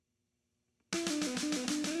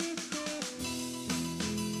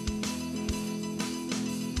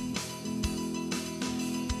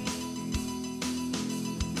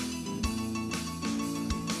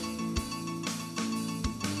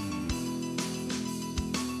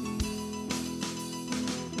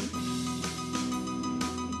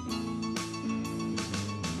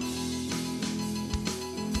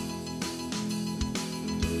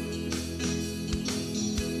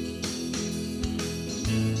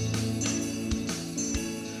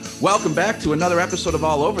Welcome back to another episode of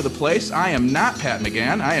All Over the Place. I am not Pat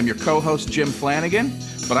McGann. I am your co-host, Jim Flanagan,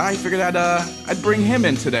 but I figured I'd bring him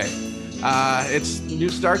in today. It's new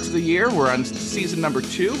start to the year. We're on season number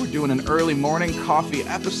 2. We're doing an early morning coffee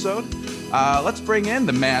episode. Let's bring in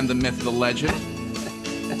the man, the myth, the legend,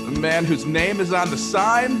 the man whose name is on the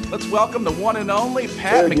sign. Let's welcome the one and only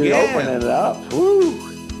Pat McGann. You're opening it up. Woo!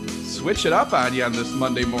 Switch it up on you on this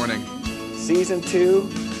Monday morning. Season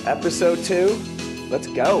 2, episode 2. Let's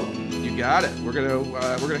go. You got it. We're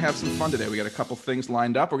gonna have some fun today. We got a couple things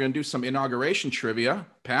lined up. We're gonna do some inauguration trivia.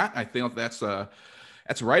 Pat, I think that's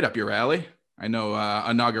right up your alley. I know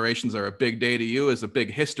inaugurations are a big day to you as a big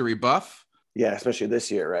history buff. Yeah, especially this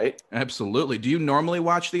year, right? Absolutely. Do you normally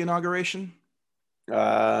watch the inauguration?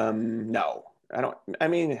 No, I don't. I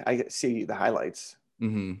mean, I see the highlights.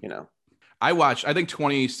 Mm-hmm. You know, I think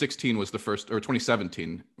 2016 was the first, or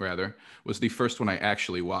 2017 rather, was the first one I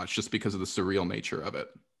actually watched, just because of the surreal nature of it.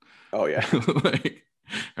 Oh yeah. Like,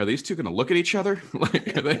 are these two gonna look at each other?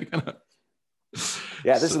 Like, are they gonna?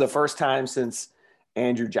 Yeah, this is the first time since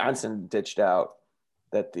Andrew Johnson ditched out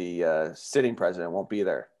that the sitting president won't be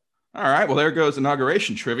there. All right, well, there goes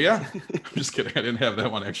inauguration trivia. I'm just kidding. I didn't have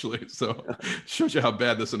that one, actually. So shows you how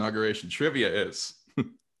bad this inauguration trivia is.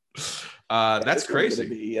 That's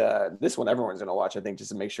crazy. This one everyone's going to watch, I think,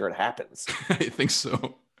 just to make sure it happens. I think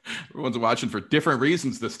so. Everyone's watching for different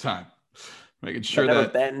reasons this time. Making sure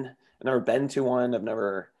I've never been to one. I've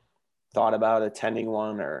never thought about attending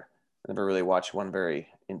one, or never really watched one very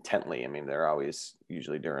intently. I mean, they're always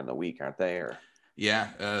usually during the week, aren't they? Or yeah,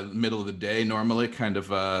 middle of the day normally. Kind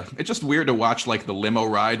of. It's just weird to watch like the limo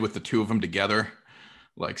ride with the two of them together,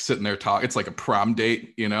 like sitting there talking. It's like a prom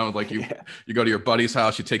date, you know. Like you go to your buddy's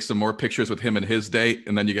house, you take some more pictures with him and his date,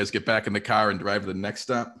 and then you guys get back in the car and drive to the next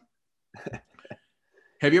stop.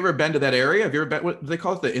 Have you ever been to that area? Have you ever been? What do they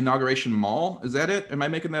call it? The Inauguration Mall? Is that it? Am I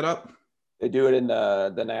making that up? They do it in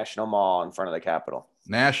the National Mall in front of the Capitol.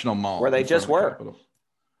 National Mall, where they just were. Capitol.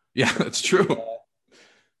 Yeah, that's true.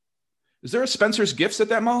 Is there a Spencer's Gifts at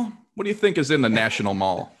that mall? What do you think is in the National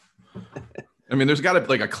Mall? I mean, there's got to be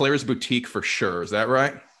like a Claire's Boutique for sure. Is that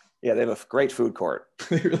right? Yeah, they have a great food court.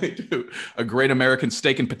 They really do. A great American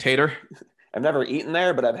steak and potato. I've never eaten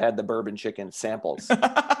there, but I've had the bourbon chicken samples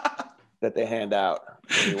that they hand out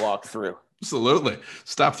when you walk through. Absolutely.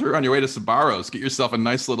 Stop through on your way to Sbarro's. Get yourself a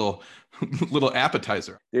nice little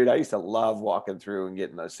appetizer. Dude, I used to love walking through and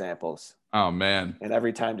getting those samples. Oh, man. And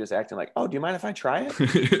every time just acting like, oh, do you mind if I try it?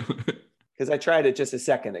 Because I tried it just a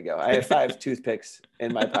second ago. I had 5 toothpicks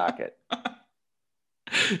in my pocket.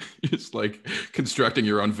 It's like constructing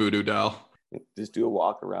your own voodoo doll. Just do a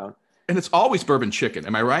walk around. And it's always bourbon chicken.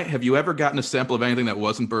 Am I right? Have you ever gotten a sample of anything that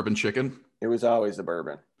wasn't bourbon chicken? It was always the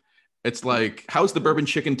bourbon. It's like, how's the bourbon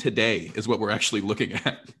chicken today is what we're actually looking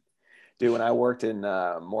at. Dude, when I worked in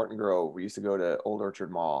Morton Grove, we used to go to Old Orchard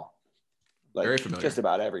Mall. Like, very familiar. Just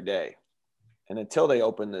about every day. And until they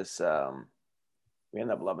opened this, we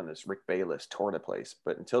ended up loving this Rick Bayless Torta place.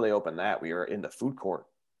 But until they opened that, we were in the food court.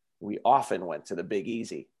 We often went to the Big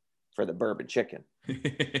Easy for the bourbon chicken.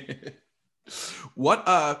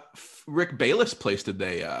 What Rick Bayless place did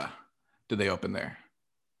they open there?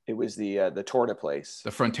 It was the Torta place.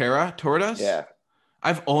 The Frontera Tortas? Yeah.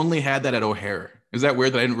 I've only had that at O'Hare. Is that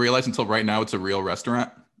weird that I didn't realize until right now it's a real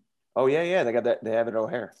restaurant? Oh, yeah. They got that. They have it at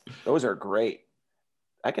O'Hare. Those are great.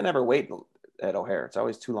 I can never wait at O'Hare. It's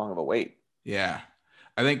always too long of a wait. Yeah.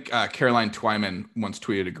 I think Caroline Twyman once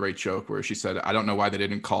tweeted a great joke where she said, I don't know why they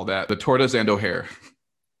didn't call that the Tortas and O'Hare.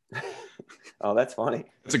 Oh, that's funny.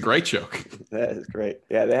 It's a great joke. That is great.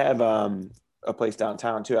 Yeah, they have a place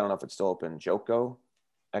downtown too. I don't know if it's still open. Joko,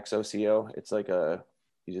 XOCO. It's like you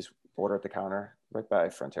just order at the counter right by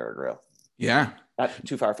Frontera Grill. Yeah. Not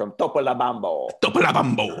too far from Topolabambo.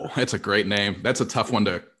 Topolabambo. That's a great name. That's a tough one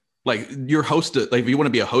to, like, your host, like if you want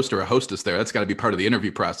to be a host or a hostess there, that's got to be part of the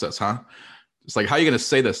interview process, huh? It's like, how are you going to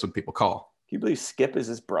say this when people call? Can you believe Skip is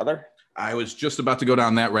his brother? I was just about to go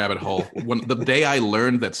down that rabbit hole. When the day I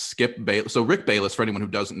learned that Skip Bayless, so Rick Bayless, for anyone who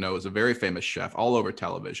doesn't know, is a very famous chef all over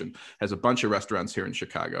television, has a bunch of restaurants here in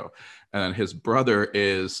Chicago. And his brother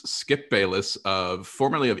is Skip Bayless,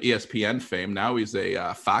 formerly of ESPN fame. Now he's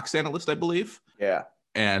a Fox analyst, I believe. Yeah.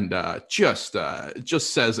 And just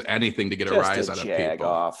says anything to get a rise out of people.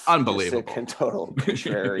 Off. Unbelievable. Just a total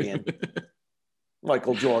contrarian.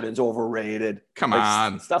 Michael Jordan's overrated. Come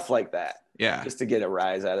on. Stuff like that. Yeah. Just to get a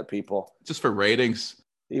rise out of people. Just for ratings.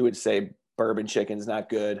 He would say bourbon chicken's not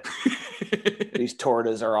good. These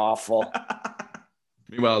tortas are awful.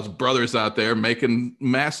 Meanwhile, his brother's out there making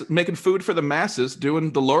food for the masses,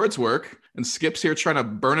 doing the Lord's work, and Skip's here trying to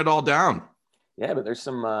burn it all down. Yeah, but there's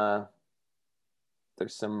some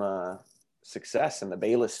success in the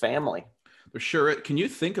Bayless family. Sure. Can you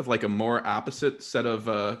think of like a more opposite set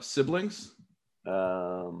of siblings?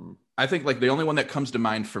 I think like the only one that comes to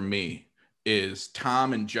mind for me is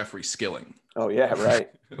Tom and Jeffrey Skilling. Oh yeah, right.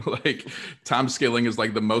 Like Tom Skilling is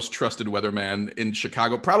like the most trusted weatherman in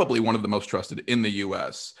Chicago, probably one of the most trusted in the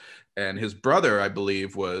U.S. And his brother, I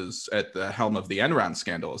believe, was at the helm of the Enron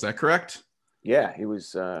scandal. Is that correct? Yeah, he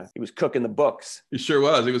was cooking the books. He sure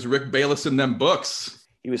was. He was Rick Bayless in them books.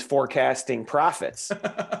 He was forecasting profits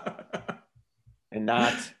and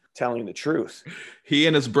not telling the truth. He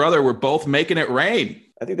and his brother were both making it rain.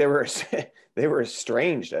 I think they were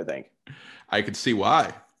estranged, I think. I could see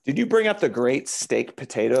why. Did you bring up the Great Steak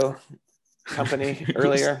Potato Company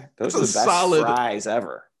earlier? Those are the best fries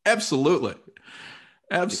ever. Absolutely.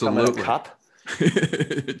 Absolutely. They come in a cup?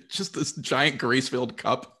 Just this giant grease-filled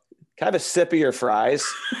cup. Can I have a sip of your fries?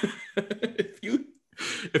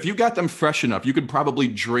 If you got them fresh enough, you could probably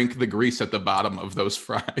drink the grease at the bottom of those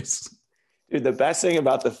fries. Dude, the best thing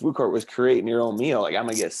about the food court was creating your own meal. Like, I'm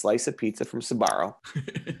going to get a slice of pizza from Sbarro,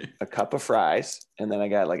 a cup of fries, and then I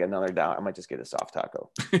got like another down. I might just get a soft taco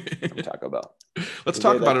from Taco Bell. Let's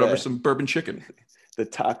talk about it over some bourbon chicken. The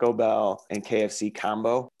Taco Bell and KFC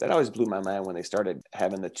combo, that always blew my mind when they started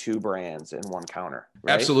having the two brands in one counter.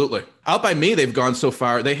 Right? Absolutely. Out by me, they've gone so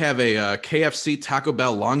far. They have a KFC Taco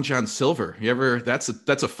Bell Long John Silver. That's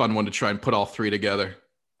a fun one to try and put all three together.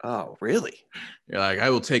 Oh, really? You're like, I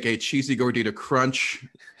will take a cheesy gordita crunch,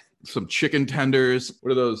 some chicken tenders.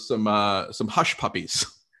 What are those? Some hush puppies.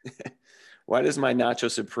 Why does my Nacho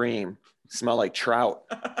Supreme smell like trout?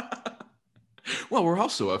 Well, we're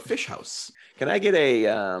also a fish house. Can I get a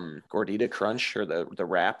gordita crunch or the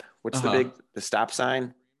wrap? What's the stop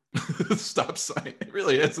sign? Stop sign. It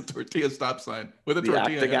really is a tortilla stop sign with a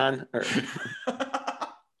tortilla. Octagon.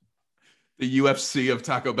 The UFC of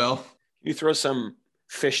Taco Bell. Can you throw some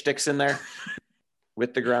fish sticks in there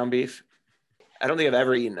with the ground beef? I don't think I've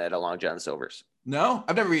ever eaten at a Long John Silver's. No,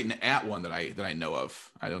 I've never eaten at one that I know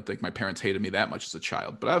of. I don't think my parents hated me that much as a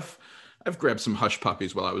child, but I've grabbed some hush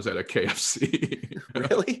puppies while I was at a KFC.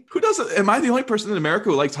 Really? Who doesn't? Am I the only person in America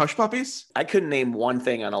who likes hush puppies? I couldn't name one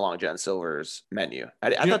thing on a Long John Silver's menu.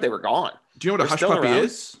 I thought they were gone. Do you know what a hush puppy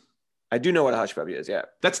is? I do know what a hush puppy is, yeah.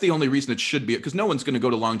 That's the only reason it should be, because no one's going to go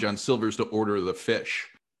to Long John Silver's to order the fish.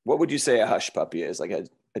 What would you say a hush puppy is? Like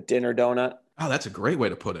a dinner donut? Oh, that's a great way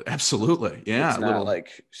to put it. Absolutely. Yeah. It's not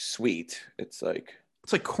like sweet. It's like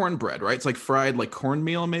cornbread, right? It's like fried like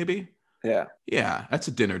cornmeal, maybe. Yeah. Yeah, that's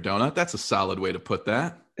a dinner donut. That's a solid way to put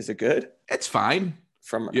that. Is it good? It's fine.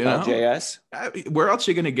 From LJS? Where else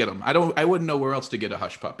are you going to get them? I wouldn't know where else to get a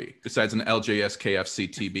hush puppy besides an LJS KFC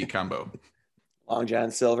TB combo. Long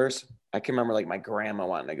John Silver's. I can remember like my grandma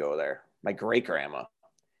wanting to go there. My great grandma.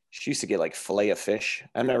 She used to get like filet of fish.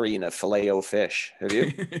 I've never eaten a filet-o-fish. Have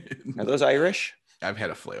you? Are those Irish? I've had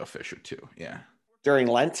a filet-o-fish or two. Yeah. During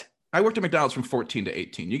Lent? I worked at McDonald's from 14 to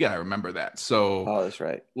 18. You got to remember that. So, oh, that's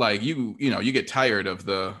right. Like you get tired of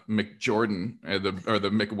the McJordan or the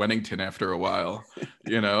McWennington after a while,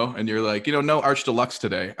 and you're like, no Arch Deluxe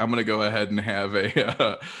today. I'm going to go ahead and have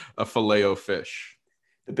a filet-o-fish.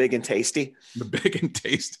 The Big and Tasty? The Big and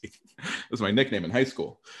Tasty. That was my nickname in high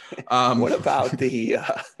school. What about the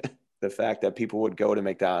fact that people would go to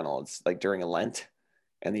McDonald's like during a Lent?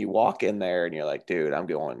 And you walk in there and you're like, dude, I'm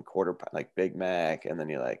going like Big Mac. And then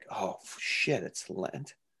you're like, oh, shit, it's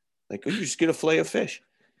Lent. Like, you just get a filet of fish.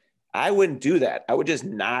 I wouldn't do that. I would just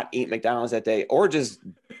not eat McDonald's that day or just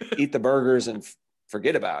eat the burgers and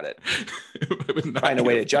forget about it. Find a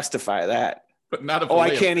way to justify that. But not a filet. Oh,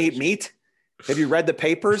 I can't eat meat? Have you read the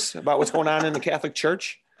papers about what's going on in the Catholic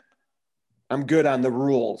Church? I'm good on the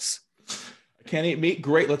rules. I can't eat meat?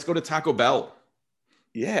 Great. Let's go to Taco Bell.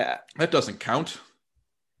 Yeah. That doesn't count.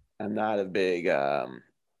 I'm not a big, I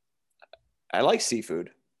like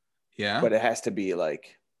seafood. Yeah. But it has to be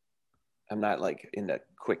like, I'm not like into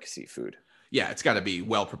quick seafood. Yeah, it's got to be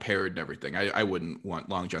well prepared and everything. I wouldn't want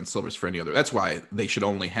Long John Silver's for any other. That's why they should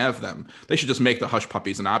only have them. They should just make the hush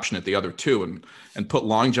puppies an option at the other two and put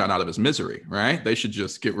Long John out of his misery, right? They should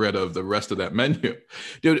just get rid of the rest of that menu.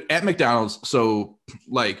 Dude, at McDonald's, so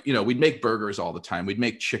like, we'd make burgers all the time. We'd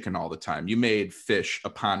make chicken all the time. You made fish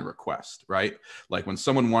upon request, right? Like when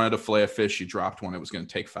someone wanted a fillet of fish, you dropped one. It was going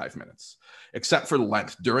to take 5 minutes. Except for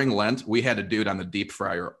Lent. During Lent, we had a dude on the deep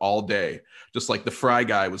fryer all day. Just like the fry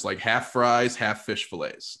guy was like half fries, half fish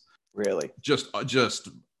fillets. Really? Just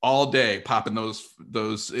all day popping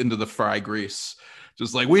those into the fry grease.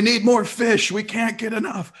 Just like, we need more fish. We can't get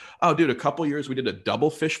enough. Oh, dude, a couple years we did a double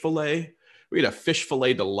fish fillet. We had a fish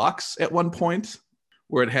fillet deluxe at one point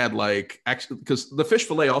where it had like, because the fish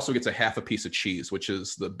fillet also gets a half a piece of cheese, which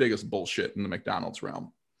is the biggest bullshit in the McDonald's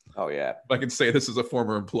realm. Oh, yeah. I can say this as a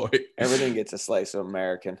former employee. Everything gets a slice of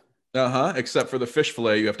American. Except for the fish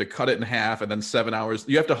fillet, you have to cut it in half and then 7 hours.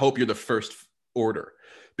 You have to hope you're the first order,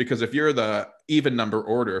 because if you're the even number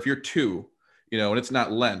order, if you're 2, and it's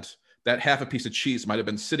not Lent, that half a piece of cheese might have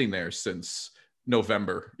been sitting there since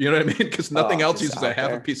November. You know what I mean? Because nothing else uses a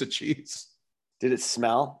half a piece of cheese. Did it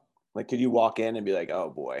smell? Like, could you walk in and be like, oh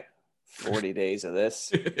boy, 40 days of this?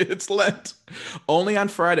 It's Lent. Only on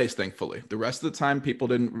Fridays, thankfully. The rest of the time, people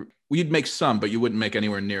didn't. We'd make some, but you wouldn't make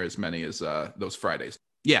anywhere near as many as those Fridays.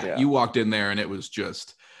 Yeah, you walked in there and it was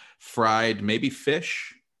just fried, maybe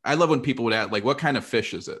fish. I love when people would ask, like, what kind of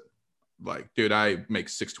fish is it? Like, dude, I make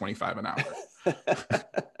 $6.25 an hour.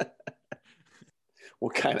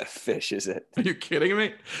 What kind of fish is it? Are you kidding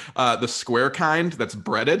me? The square kind that's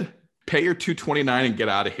breaded. Pay your $2.29 and get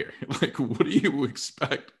out of here. Like, what do you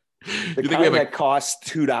expect? The kind that costs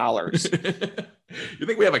 $2. You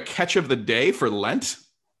think we have a catch of the day for Lent?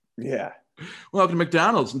 Yeah. Welcome to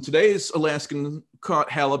McDonald's. And today's Alaskan caught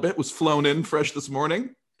halibut was flown in fresh this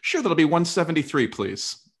morning. Sure, that'll be $1.73,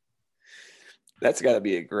 please. That's got to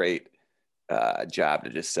be a great job to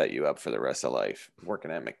just set you up for the rest of life, working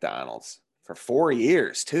at McDonald's for 4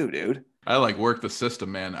 years too, dude. I worked the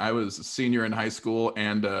system, man. I was a senior in high school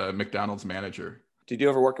and a McDonald's manager. Did you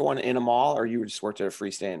ever work at one in a mall, or you just worked at a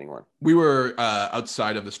freestanding one? We were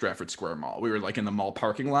outside of the Stratford Square Mall. We were like in the mall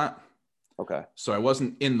parking lot. Okay. So I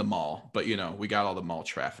wasn't in the mall, but we got all the mall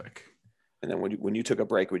traffic. And then when you took a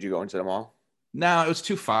break, would you go into the mall? No, it was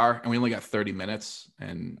too far, and we only got 30 minutes,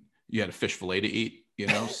 and you had a fish fillet to eat,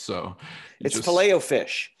 so. It's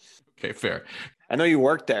Filet-O-Fish. Okay, fair. I know you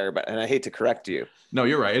worked there, and I hate to correct you. No,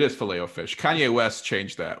 you're right. It is Filet-O-Fish. Kanye West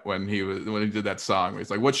changed that when he did that song. He's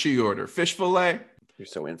like, "What'd she order? Fish fillet?" You're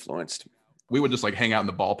so influenced. We would just hang out in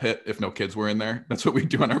the ball pit if no kids were in there. That's what we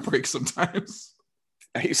do on our breaks sometimes.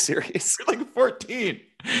 Are you serious? We're 14.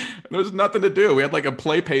 There was nothing to do. We had a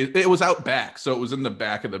play pace. It was out back, so it was in the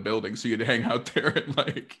back of the building. So you'd hang out there and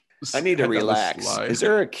I need to relax. Is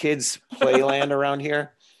there a kids' playland around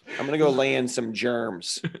here? I'm gonna go lay in some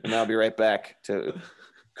germs, and I'll be right back to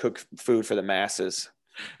cook food for the masses.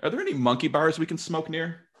 Are there any monkey bars we can smoke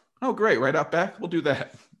near? Oh, great! Right out back. We'll do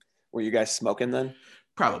that. Were you guys smoking then?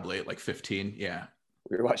 Probably at 15. Yeah.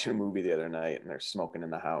 We were watching a movie the other night, and they're smoking in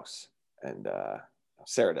the house, and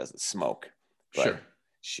Sarah doesn't smoke, but sure.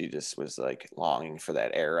 She just was longing for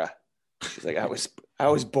that era. She's like, I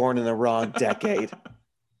was born in the wrong decade.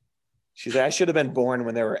 She's like, I should have been born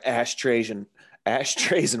when there were ashtrays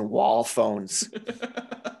and wall phones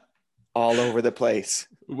all over the place.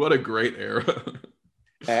 What a great era.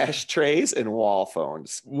 Ashtrays and wall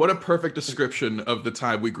phones. What a perfect description of the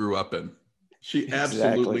time we grew up in. She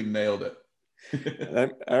absolutely nailed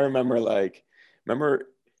it. I remember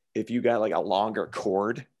if you got a longer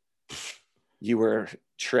cord, you were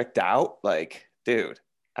tricked out. Dude,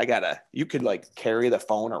 you could carry the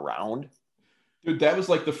phone around. Dude, that was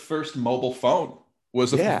the first mobile phone. It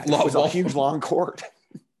was a huge long cord.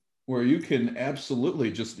 Where you can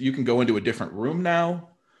absolutely you can go into a different room now.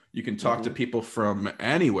 You can talk to people from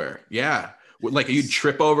anywhere. Yeah. You'd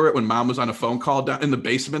trip over it when mom was on a phone call down in the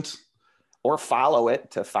basement. Or follow it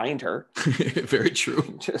to find her. Very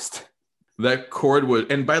true. That cord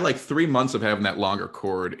and by 3 months of having that longer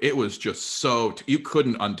cord, it was just you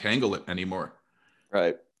couldn't untangle it anymore.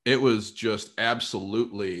 Right. It was just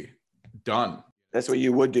absolutely done. That's what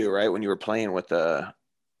you would do, right? When you were playing with the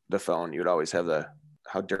phone, you would always have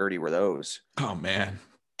how dirty were those? Oh, man.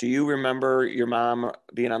 Do you remember your mom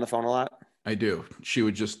being on the phone a lot? I do. She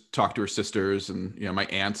would just talk to her sisters and, my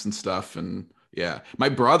aunts and stuff. And yeah, my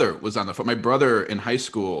brother was on the phone. My brother in high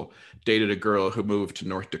school dated a girl who moved to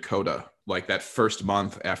North Dakota, that first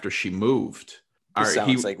month after she moved.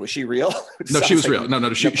 Was she real? No, she was real. No,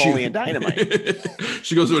 Napoleon Dynamite.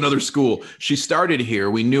 She goes to another school. She started here.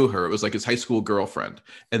 We knew her. It was his high school girlfriend.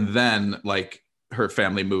 And then her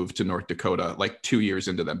family moved to North Dakota 2 years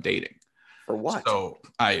into them dating. For what? So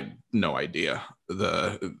I had no idea.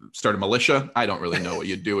 Started militia. I don't really know what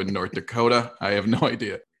you do in North Dakota. I have no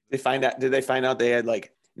idea. Did they find out they had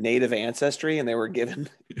native ancestry and they were given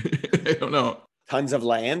I don't know. Tons of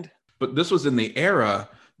land? But this was in the era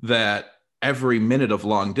that every minute of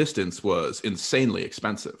long distance was insanely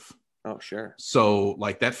expensive. Oh, sure. So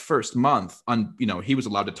that first month he was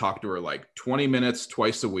allowed to talk to her 20 minutes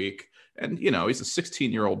twice a week. And, he's a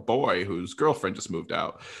 16-year-old boy whose girlfriend just moved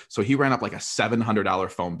out. So he ran up a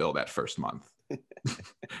 $700 phone bill that first month.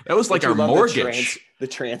 That was our mortgage. The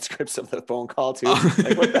transcripts of the phone call too.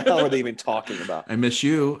 What the hell are they even talking about? I miss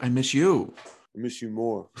you. I miss you. I miss you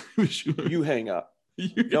more. You hang up.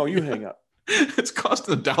 No, you hang up. It's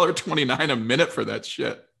costing $1.29 a minute for that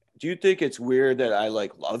shit. do you think it's weird that I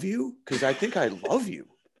like love you? Because I think I love you.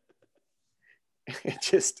 It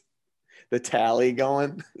just, the tally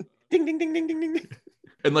going, ding, ding, ding, ding, ding, ding.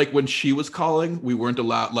 And like when she was calling, we weren't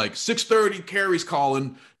allowed, like 6:30, Carrie's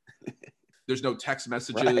calling. There's no text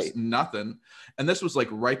messages, right. Nothing. And this was like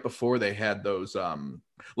right before they had those,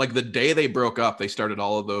 like the day they broke up, they started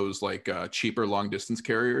all of those like cheaper long distance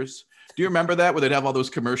carriers. Do you remember that, where they'd have all those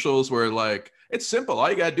commercials where like, it's simple. All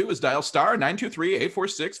you got to do is dial star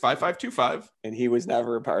 923-846-5525. And he was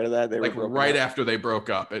never a part of that. They like were right up. After they broke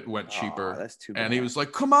up, it went cheaper. That's too bad. And he was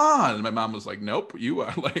like, come on. And my mom was like, nope, you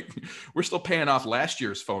are like, we're still paying off last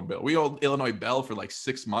year's phone bill. We owed Illinois Bell for like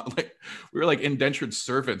 6 months. Like we were like indentured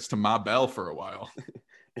servants to Ma Bell for a while.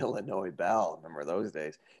 Illinois Bell. Remember those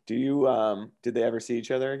days. Do you, did they ever see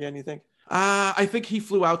each other again, you think? I think he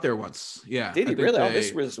flew out there once. Yeah. Did he really?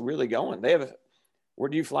 This was really going. They have where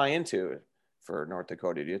do you fly into for North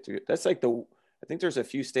Dakota? Do you have to, that's like I think there's a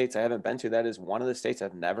few states I haven't been to. That is one of the states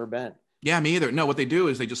I've never been. Yeah, me either. No, what they do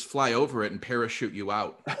is they just fly over it and parachute you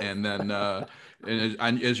out. And then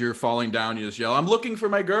and as you're falling down, you just yell, I'm looking for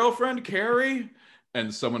my girlfriend, Carrie.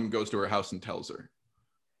 And someone goes to her house and tells her.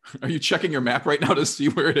 Are you checking your map right now to see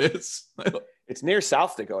where it is? It's near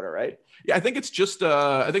South Dakota, right? Yeah, I think it's just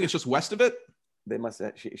west of it. They must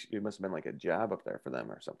have, it must have been like a job up there for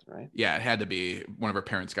them or something, right? Yeah, it had to be. One of her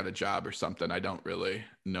parents got a job or something. I don't really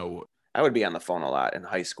know. I would be on the phone a lot in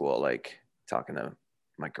high school, like talking to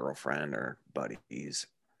my girlfriend or buddies,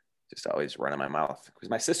 just always running my mouth because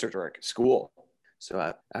my sisters were at school.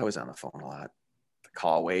 So I was on the phone a lot, the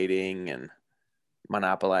call waiting and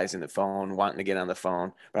monopolizing the phone, wanting to get on the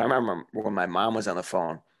phone. But I remember when my mom was on the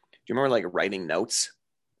phone, do you remember like writing notes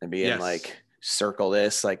and being like, circle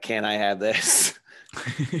this, like, can I have this?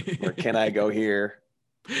 Or can I go here?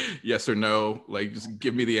 Yes or no. Like, just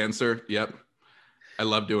give me the answer. Yep. I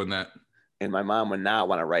love doing that. And my mom would not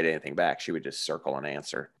want to write anything back. She would just circle an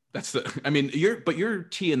answer. You're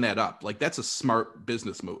teeing that up. Like, that's a smart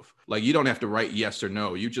business move. Like, you don't have to write yes or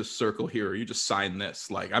no. You just circle here, or you just sign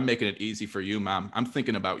this. Like, I'm making it easy for you, Mom. I'm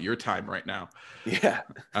thinking about your time right now. Yeah.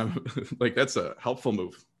 Like, that's a helpful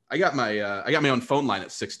move. I got my own phone line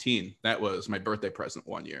at 16. That was my birthday present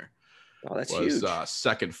one year. Oh, that's huge.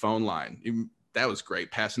 Second phone line. That was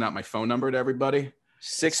great. Passing out my phone number to everybody.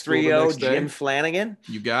 630 Jim Flanagan.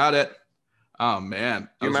 You got it. Oh man.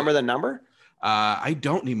 You remember the number? I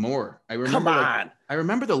don't anymore. I remember. Come on. I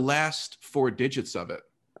remember the last 4 digits of it.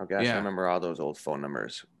 Oh gosh, yeah. I remember all those old phone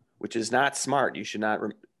numbers, which is not smart. You should not.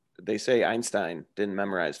 They say Einstein didn't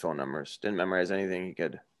memorize phone numbers. Didn't memorize anything he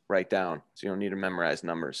could write down, so you don't need to memorize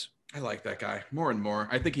numbers. I like that guy more and more.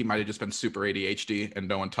 I think he might have just been super ADHD and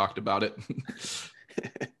no one talked about it.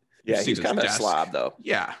 Yeah, he's kind of a slob though.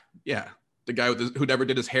 Yeah. The guy who never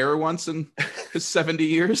did his hair once in his 70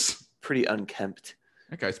 years. Pretty unkempt.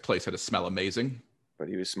 That guy's place had to smell amazing. But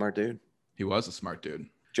he was a smart dude. He was a smart dude.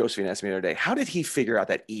 Josephine asked me the other day, how did he figure out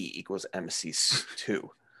that E equals MC2?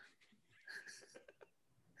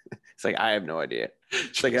 It's like, I have no idea.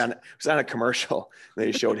 It's like it was on a commercial.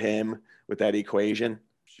 They showed him with that equation.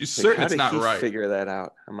 She's certain it's not right. Figure that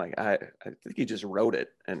out. I'm like, I think he just wrote it,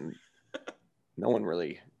 and no one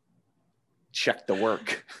really checked the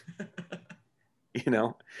work. You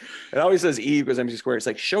know, it always says E equals MC squared. It's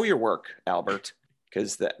like, show your work, Albert,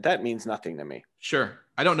 because that means nothing to me. Sure,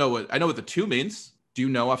 I know what the 2 means. Do you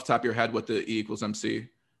know off the top of your head what the E equals MC?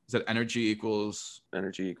 Is that energy equals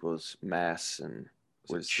mass and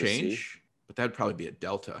what is change? But that'd probably be a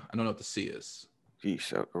delta. I don't know what the C is.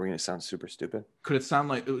 So are we going to sound super stupid? Could it sound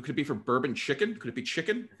like, could it be for bourbon chicken? Could it be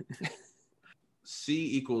chicken?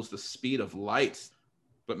 C equals the speed of light,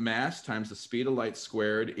 but mass times the speed of light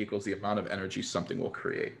squared equals the amount of energy something will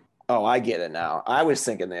create. Oh, I get it now. I was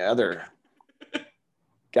thinking the other.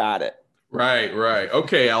 Got it. Right.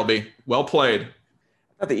 Okay, Albie. Well played.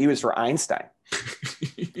 I thought the E was for Einstein.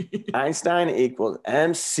 Einstein equals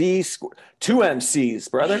MC squared. 2 MCs,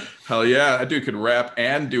 brother. Hell yeah. That dude could rap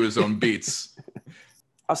and do his own beats.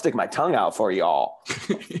 I'll stick my tongue out for y'all.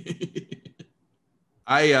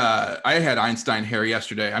 I had Einstein hair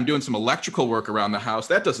yesterday. I'm doing some electrical work around the house.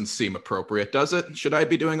 That doesn't seem appropriate, does it? Should I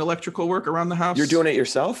be doing electrical work around the house? You're doing it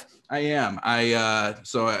yourself? I am.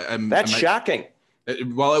 That's shocking. It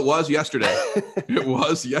was yesterday. It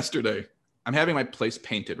was yesterday. I'm having my place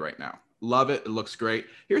painted right now. Love it. It looks great.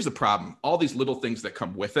 Here's the problem. All these little things that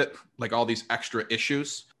come with it, like all these extra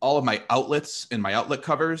issues, all of my outlets and my outlet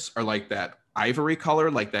covers are like that ivory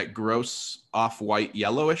color, like that gross off-white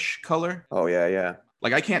yellowish color. Oh, yeah.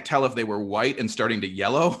 Like, I can't tell if they were white and starting to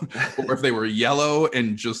yellow or if they were yellow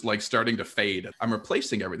and just like starting to fade. I'm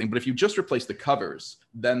replacing everything. But if you just replace the covers,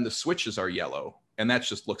 then the switches are yellow And that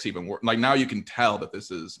just looks even worse. Like now you can tell that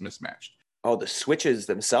this is mismatched. Oh, the switches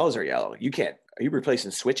themselves are yellow. Are you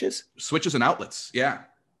replacing switches? Switches and outlets. Yeah.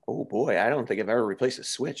 Oh boy. I don't think I've ever replaced a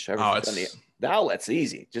switch. I've done the outlet's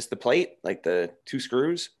easy. Just the plate, like the 2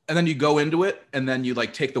 screws. And then you go into it and then you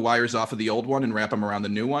like take the wires off of the old one and wrap them around the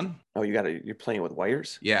new one. Oh, you're playing with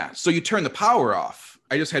wires? Yeah. So you turn the power off.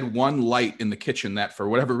 I just had one light in the kitchen that for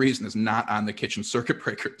whatever reason is not on the kitchen circuit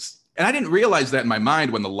breakers. And I didn't realize that in my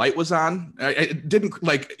mind when the light was on. I didn't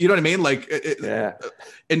like, you know what I mean? Like,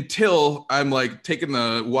 until I'm like taking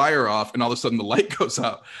the wire off and all of a sudden the light goes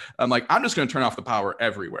out. I'm like, I'm just going to turn off the power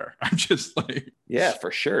everywhere. I'm just like. Yeah,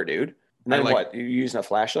 for sure, dude. And then what? You're using a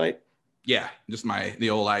flashlight? Yeah, just the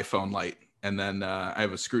old iPhone light. And then I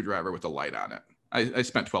have a screwdriver with a light on it. I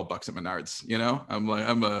spent $12 at Menards, you know?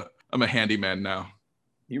 I'm a handyman now.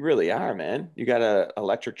 You really are, man. You got a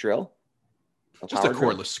electric drill? Just a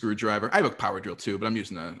cordless screwdriver. I have a power drill too, but I'm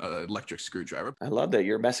using an electric screwdriver. I love that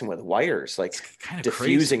you're messing with wires, like kind of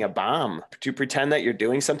diffusing crazy. A bomb. Do you pretend that you're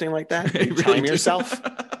doing something like that? You really time yourself?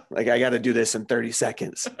 Like, I got to do this in 30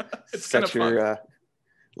 seconds. It's kind of fun.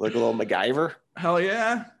 Like a little MacGyver. Hell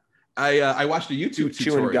yeah. I watched a YouTube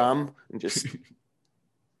tutorial. Chewing gum and just.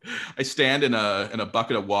 I stand in a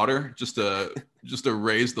bucket of water just to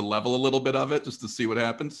raise the level a little bit of it, just to see what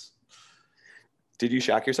happens. Did you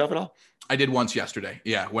shock yourself at all? I did once yesterday.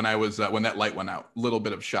 Yeah, when I was when that light went out, a little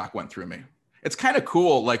bit of shock went through me. It's kind of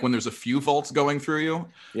cool, like when there's a few volts going through you.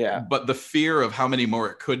 Yeah. But the fear of how many more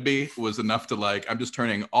it could be was enough to like, I'm just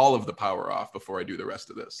turning all of the power off before I do the rest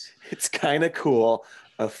of this. It's kind of cool.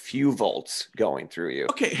 A few volts going through you.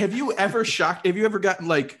 Okay. Have you ever gotten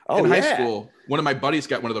like in high school, one of my buddies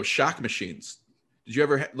got one of those shock machines. Did you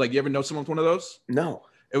ever you ever know someone with one of those? No.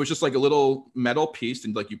 It was just like a little metal piece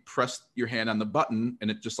and like you press your hand on the button and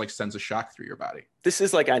it just like sends a shock through your body. This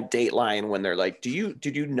is like on Dateline when they're like,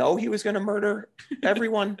 did you know he was going to murder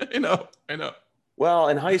everyone? I know. Well,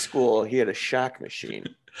 in high school, he had a shock machine.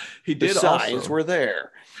 He did. The signs were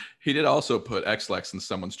there. He did also put X-Lax in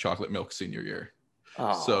someone's chocolate milk senior year.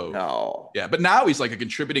 Oh, so, no. Yeah, but now he's like a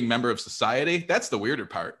contributing member of society. That's the weirder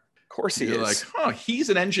part. Of course he is. Like, he's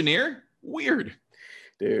an engineer? Weird.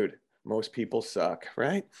 Dude. Most people suck,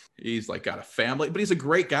 right? He's like got a family, but he's a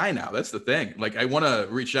great guy now. That's the thing. Like, I want to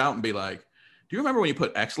reach out and be like, do you remember when you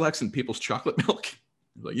put X-Lax in people's chocolate milk?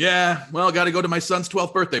 He's like, yeah, well, got to go to my son's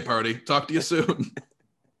 12th birthday party. Talk to you soon.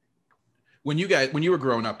 When you were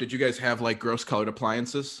growing up, did you guys have like gross colored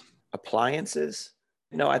appliances? Appliances?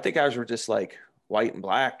 No, I think ours were just like white and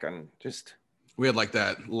black and just. We had like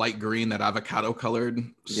that light green, that avocado colored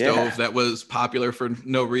stove that was popular for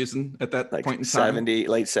no reason at that point in time.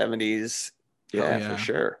 Late 70s. Yeah, for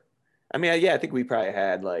sure. I mean, I think we probably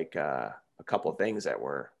had like a couple of things that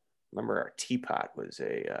were, remember our teapot was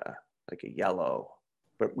like a yellow,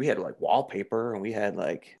 but we had like wallpaper and we had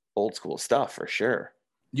like old school stuff for sure.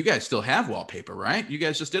 You guys still have wallpaper, right? You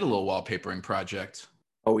guys just did a little wallpapering project.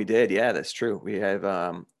 Oh, we did. Yeah, that's true. We have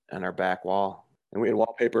on our back wall and we had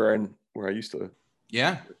wallpaper and where I used to live.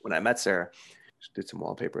 Yeah. When I met Sarah, just did some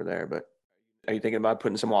wallpaper there. But are you thinking about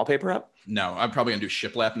putting some wallpaper up? No, I'm probably gonna do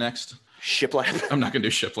shiplap next. Shiplap? I'm not gonna do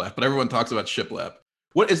shiplap, but everyone talks about shiplap.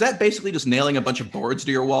 What is that? Basically, just nailing a bunch of boards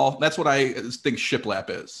to your wall? That's what I think shiplap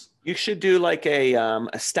is. You should do like a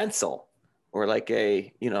stencil, or like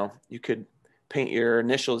you could paint your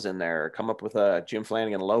initials in there, or come up with a Jim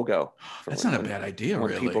Flanagan logo. That's not a bad idea, when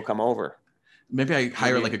really. People come over. Maybe I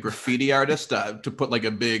hire like a graffiti artist to put like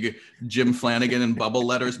a big Jim Flanagan in bubble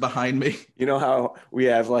letters behind me. You know how we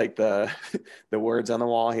have like the words on the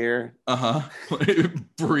wall here?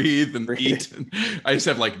 Breathe and eat. I just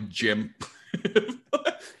have like Jim. You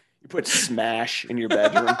put smash in your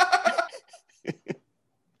bedroom.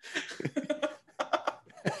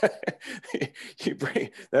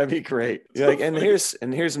 That'd be great. You're like, and here's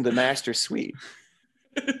the master suite.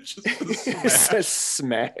 It says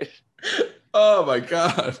smash. Oh my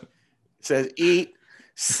God. It says eat,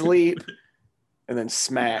 sleep, and then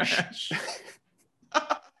smash.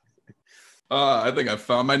 I think I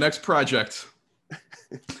found my next project.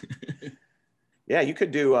 Yeah, you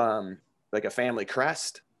could do like a family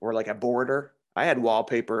crest or like a border. I had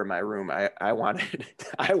wallpaper in my room. I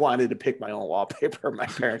wanted to pick my own wallpaper. My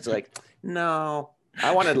parents were like, no.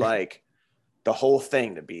 I wanted like the whole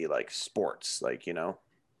thing to be like sports, like,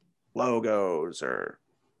 logos or.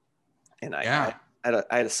 And I had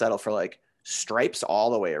to settle for like stripes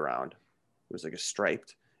all the way around. It was like a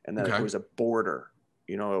striped, and then it was a border.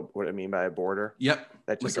 You know what I mean by a border? Yep.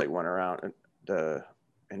 That just like went around and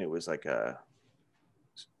it was like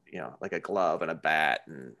like a glove and a bat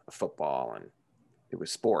and a football, and it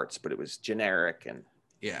was sports, but it was generic and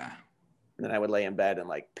yeah. And then I would lay in bed and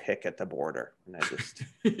like pick at the border, and I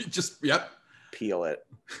just peel it.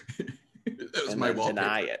 That was my wallpaper.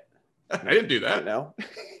 Deny it. I didn't do that. You know?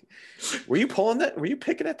 Were you pulling that? Were you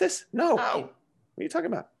picking at this? No. No. What are you talking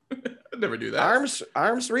about? I'd never do that.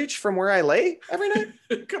 Arms reach from where I lay every night?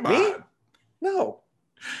 Come Me? on. No.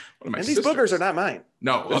 And these boogers are not mine.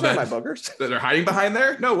 No. Those are my boogers. They're hiding behind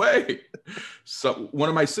there? No way. So one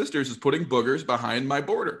of my sisters is putting boogers behind my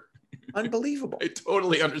border. Unbelievable. I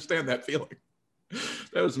totally understand that feeling.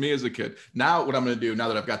 That was me as a kid. Now what I'm going to do, now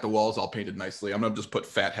that I've got the walls all painted nicely, I'm going to just put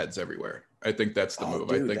fat heads everywhere. I think that's the move.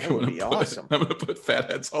 Dude, I think that would be awesome. I'm going to put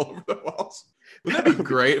fat heads all over the walls. Wouldn't that be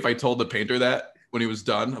great if I told the painter that when he was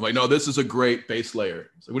done? I'm like, no, this is a great base layer.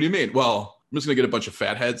 He's like, what do you mean? Well, I'm just going to get a bunch of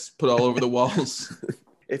fat heads, put all over the walls.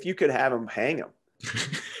 If you could have them, hang them.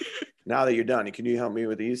 Now that you're done, can you help me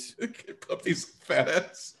with these? Put up these fat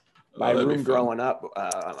heads. My room growing up,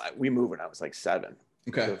 we moved when I was like 7.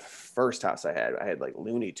 Okay. The first house I had like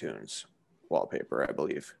Looney Tunes wallpaper, I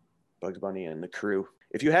believe. Bugs Bunny and the crew.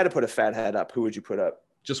 If you had to put a fat head up, who would you put up?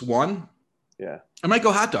 Just one? Yeah. I might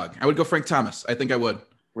go hot dog. I would go Frank Thomas. I think I would.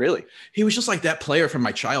 Really? He was just like that player from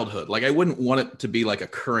my childhood. Like I wouldn't want it to be like a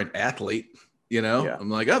current athlete, you know? Yeah. I'm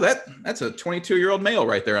like, oh, that's a 22-year-old male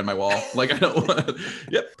right there on my wall. Like I don't want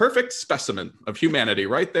Yep, perfect specimen of humanity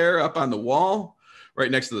right there up on the wall, right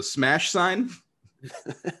next to the smash sign.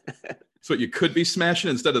 So you could be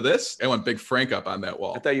smashing instead of this. I want Big Frank up on that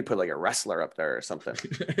wall. I thought you put like a wrestler up there or something.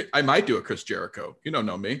 I might do a Chris Jericho. You don't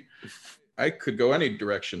know me. I could go any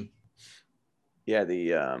direction. Yeah,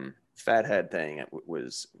 the fat head thing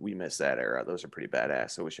we missed that era. Those are pretty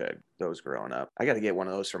badass. I wish I had those growing up. I got to get one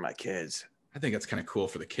of those for my kids. I think that's kind of cool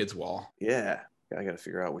for the kids' wall. Yeah. I got to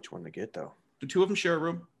figure out which one to get though. Do 2 of them share a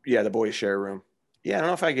room? Yeah, the boys share a room. Yeah, I don't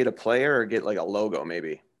know if I get a player or get like a logo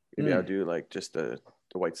maybe. Maybe I'll do like just the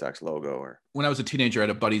White Sox logo. Or when I was a teenager, I had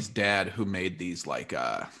a buddy's dad who made these like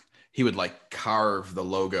he would like carve the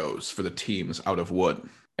logos for the teams out of wood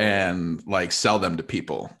and like sell them to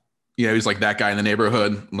people. You know, he's like that guy in the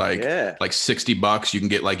neighborhood, like $60 you can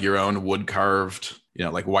get like your own wood carved, you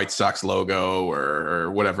know, like White Sox logo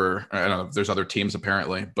or whatever. I don't know if there's other teams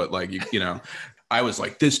apparently, but like you know, I was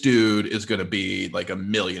like, this dude is going to be like a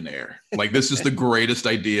millionaire. Like, this is the greatest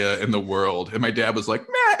idea in the world. And my dad was like,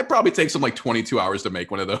 it probably takes him like 22 hours to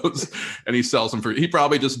make one of those. And he sells them he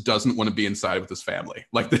probably just doesn't want to be inside with his family.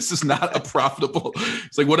 Like, this is not a profitable,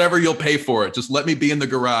 it's like, whatever you'll pay for it. Just let me be in the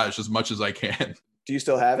garage as much as I can. Do you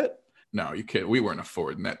still have it? No, you can't. We weren't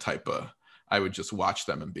affording that type of, I would just watch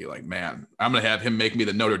them and be like, man, I'm going to have him make me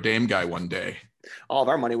the Notre Dame guy one day. All of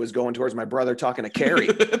our money was going towards my brother talking to Carrie.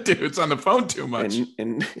 Dude, it's on the phone too much.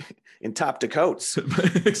 In top to coats.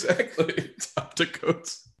 Exactly. Top to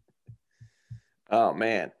coats. Oh,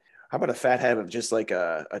 man. How about a fat head of just like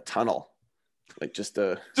a tunnel? Like just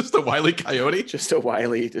a Wile E. Coyote? Just a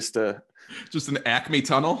Wiley, just an Acme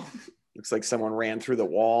tunnel? Looks like someone ran through the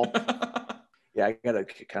wall. Yeah, I got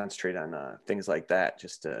to concentrate on things like that.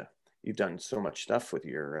 You've done so much stuff with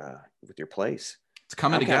your place. It's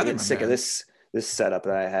coming together. I'm sick of this setup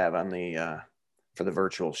that I have on the for the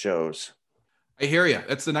virtual shows. I hear you.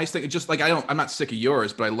 That's the nice thing. It's just like I'm not sick of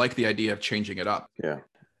yours, but I like the idea of changing it up. Yeah.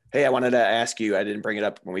 Hey, I wanted to ask you, I didn't bring it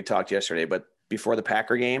up when we talked yesterday, but before the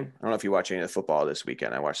Packer game, I don't know if you watch any of the football this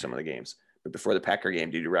weekend. I watched some of the games. But before the Packer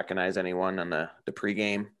game, did you recognize anyone on the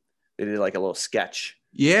pregame? They did like a little sketch.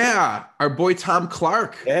 Yeah, our boy Tom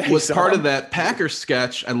Clark was part of that Packer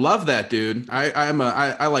sketch. I love that dude.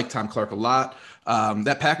 I like Tom Clark a lot.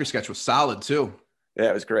 That Packer sketch was solid too. Yeah,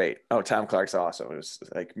 it was great. Oh, Tom Clark's awesome. It was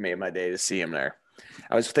like made my day to see him there.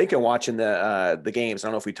 I was thinking watching the games. I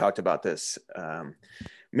don't know if we talked about this.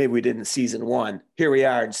 Maybe we did in season 1. Here we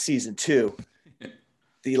are in season 2.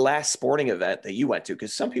 The last sporting event that you went to,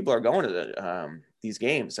 because some people are going to these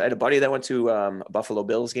games. I had a buddy that went to a Buffalo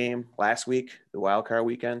Bills game last week, the wild card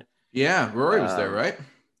weekend. Yeah, Rory was there, right?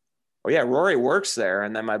 Oh, yeah, Rory works there,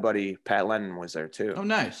 and then my buddy Pat Lennon was there too. Oh,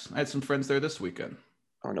 nice. I had some friends there this weekend.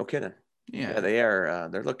 Oh, no kidding. Yeah, they are.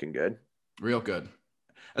 They're looking good. Real good.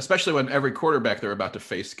 Especially when every quarterback they're about to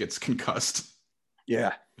face gets concussed.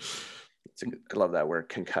 Yeah. I love that word,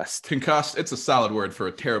 concussed. Concussed. It's a solid word for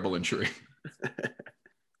a terrible injury.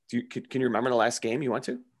 Can you remember the last game you went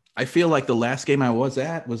to? I feel like the last game I was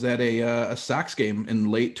at a Sox game in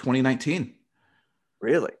late 2019.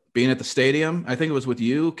 Really? Being at the stadium. I think it was with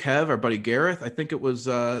you, Kev, our buddy Gareth. I think it was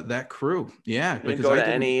that crew. Yeah. You didn't go to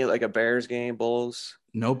any, like a Bears game, Bulls?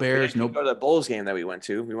 No Bears. No. Go to the Bulls game that we went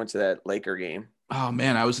to. We went to that Laker game. Oh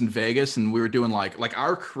man, I was in Vegas and we were doing like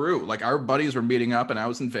our crew, like our buddies were meeting up and I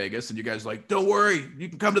was in Vegas and you guys were like, don't worry, you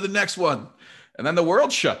can come to the next one. And then the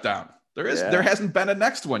world shut down. There hasn't been a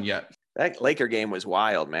next one yet. That Laker game was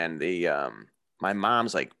wild, man. My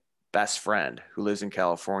mom's like best friend who lives in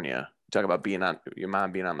California. Talk about your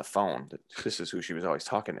mom being on the phone. This is who she was always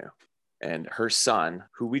talking to. And her son,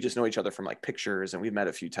 who we just know each other from like pictures and we've met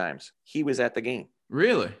a few times, he was at the game.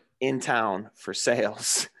 Really? In town for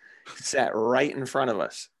sales. Sat right in front of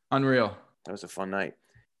us. Unreal. That was a fun night.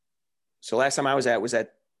 So last time I was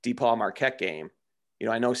at DePaul Marquette game. You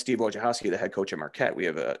know, I know Steve Wojciechowski, the head coach at Marquette. We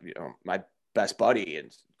have my best buddy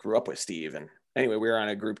and grew up with Steve. And anyway, we were on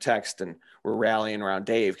a group text and we're rallying around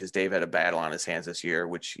Dave because Dave had a battle on his hands this year,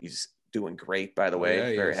 which he's doing great, by the way.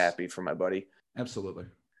 Yeah, very happy for my buddy. Absolutely.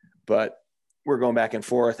 But we're going back and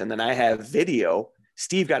forth. And then I have video.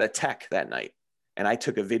 Steve got a tech that night. And I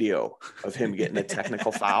took a video of him getting a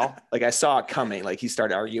technical foul. Like I saw it coming. Like he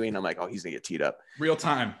started arguing. I'm like, oh, he's going to get teed up. Real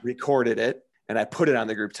time. Recorded it. And I put it on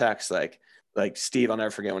the group text. Like Steve, I'll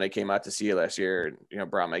never forget when I came out to see you last year and, you know,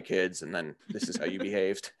 brought my kids. And then this is how you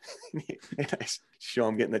behaved. And I show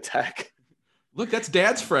him getting the tech. Look, that's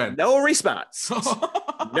Dad's friend. No response.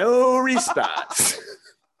 No response.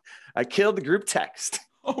 I killed the group text.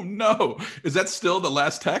 Oh, no. Is that still the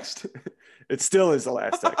last text? It still is the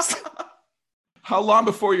last text. How long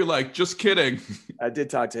before you're like, just kidding? I did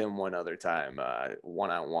talk to him one other time,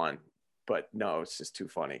 one-on-one, but no, it's just too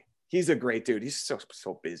funny. He's a great dude. He's so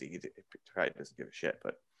busy. He probably doesn't give a shit,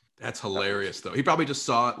 but. That's hilarious, though. He probably just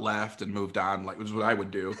saw it, laughed, and moved on, like, which is what I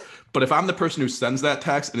would do. But if I'm the person who sends that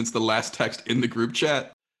text and it's the last text in the group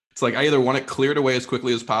chat, it's like I either want it cleared away as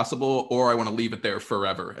quickly as possible or I want to leave it there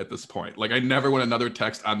forever at this point. Like, I never want another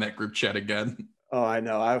text on that group chat again. Oh, I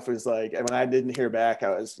know. I was like, when I didn't hear back, I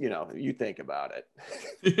was, you know, you think about it.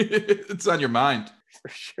 It's on your mind. For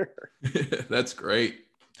sure. That's great.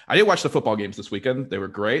 I did watch the football games this weekend. They were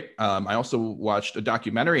great. I also watched a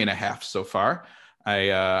documentary and a half so far.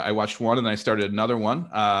 I watched one and then I started another one.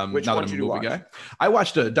 Which one did you watch? Guy. I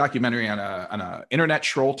watched a documentary on a internet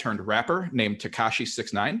troll turned rapper named Tekashi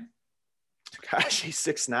 69. Tekashi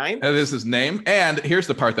 69? That is his name. And here's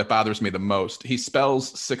the part that bothers me the most. He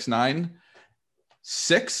spells 69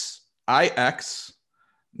 6IX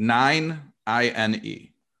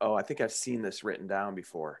 9INE. Oh, I think I've seen this written down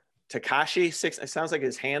before. Tekashi 6. It sounds like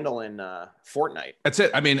his handle in Fortnite. That's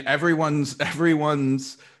it. I mean,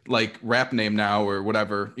 everyone's like rap name now or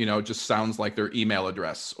whatever, you know, just sounds like their email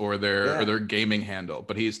address or their gaming handle.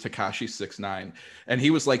 But he's Tekashi 69, and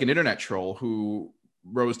he was like an internet troll who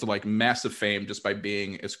rose to like massive fame just by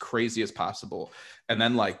being as crazy as possible, and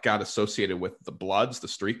then like got associated with the Bloods, the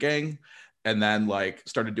street gang. And then like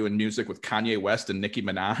started doing music with Kanye West and Nicki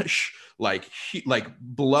Minaj, like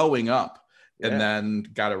blowing up, and then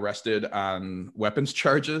got arrested on weapons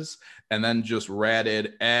charges, and then just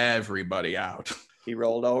ratted everybody out. He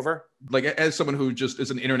rolled over. Like as someone who just is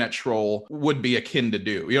an internet troll would be akin to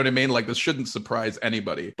do. You know what I mean? Like this shouldn't surprise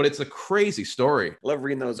anybody, but it's a crazy story. Love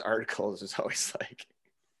reading those articles. It's always like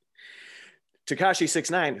Tekashi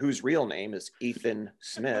 69, whose real name is Ethan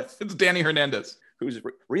Smith. It's Danny Hernandez. Whose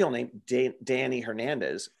real name, Danny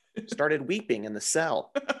Hernandez, started weeping in the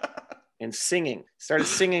cell and started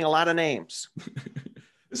singing a lot of names.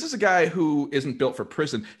 This is a guy who isn't built for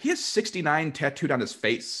prison. He has 69 tattooed on his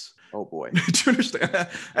face. Oh, boy. Do you understand?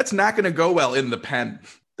 That's not going to go well in the pen.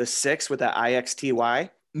 The 6 with the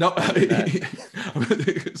IXTY? No,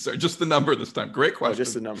 sorry, just the number this time. Great question. Oh,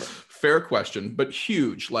 just the number. Fair question, but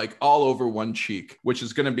huge, like all over one cheek, which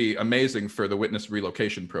is going to be amazing for the witness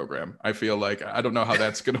relocation program. I feel like I don't know how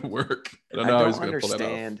that's going to work. I don't know how he's going to pull that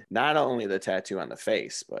off. Not only the tattoo on the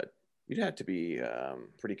face, but you'd have to be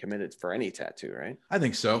pretty committed for any tattoo, right? I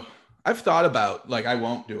think so. I've thought about, like, I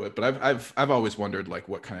won't do it, but I've always wondered like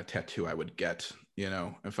what kind of tattoo I would get, you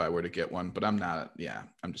know, if I were to get one, but I'm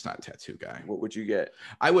just not a tattoo guy. What would you get?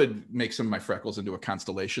 I would make some of my freckles into a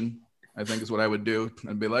constellation, I think is what I would do.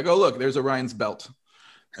 I'd be like, oh, look, there's Orion's belt.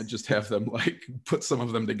 I'd just have them like put some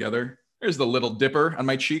of them together. There's the Little Dipper on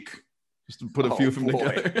my cheek. Just to put a few of them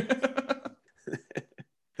together.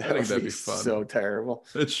 I think that'd be fun. So terrible.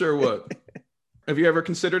 It sure would. Have you ever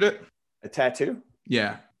considered it? A tattoo?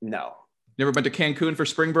 Yeah. No. You ever been to Cancun for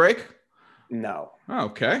spring break? No. Oh,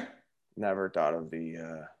 okay. Never thought of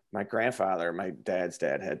my grandfather, my dad's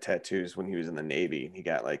dad, had tattoos when he was in the Navy. He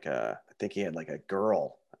got like I think he had like a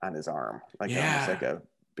girl on his arm, like almost like a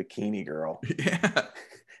bikini girl. Yeah.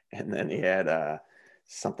 And then he had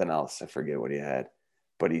something else. I forget what he had,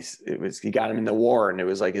 but he got him in the war, and it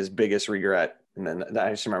was like his biggest regret. And then I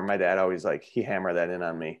just remember my dad always he hammered that in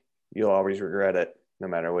on me. You'll always regret it, no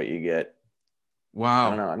matter what you get. Wow. I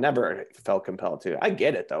don't know. I've never felt compelled to. I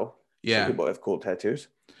get it though. Yeah. Some people have cool tattoos.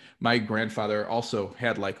 My grandfather also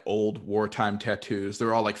had like old wartime tattoos.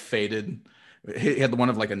 They're all like faded. He had the one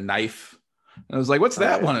of like a knife And I was like, what's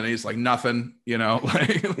that one? And he's like, nothing,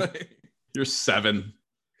 like you're 7.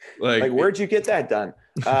 Like, where'd you get that done?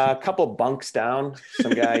 A couple bunks down.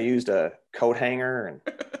 Some guy used a coat hanger. And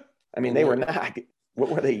I mean, they were not, what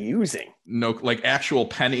were they using? No, like actual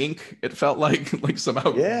pen ink. It felt like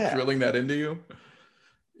somehow drilling that into you.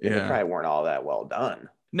 Yeah. They probably weren't all that well done.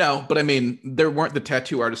 No, but I mean, there weren't the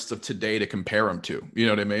tattoo artists of today to compare them to. You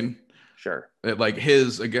know what I mean? Sure. Like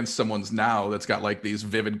his against someone's now that's got like these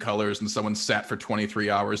vivid colors and someone sat for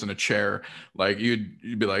 23 hours in a chair. Like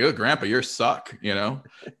you'd be like, oh, grandpa, you're suck,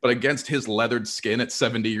 But against his leathered skin at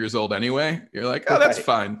 70 years old anyway, you're like, oh, that's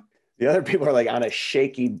fine. The other people are like on a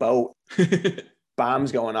shaky boat.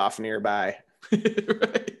 Bombs going off nearby.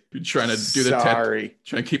 Right. You're trying to do the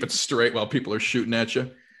trying to keep it straight while people are shooting at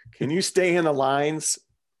you. Can you stay in the lines?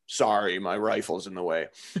 Sorry, my rifle's in the way.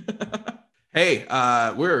 Hey,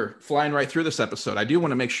 we're flying right through this episode. I do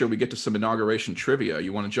want to make sure we get to some inauguration trivia.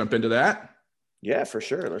 You want to jump into that? Yeah, for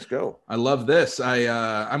sure. Let's go. I love this.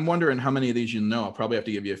 I'm wondering how many of these you know. I'll probably have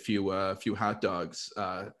to give you a few hot dogs.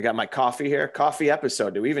 I got my coffee here. Coffee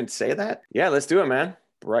episode. Do we even say that? Yeah, let's do it, man.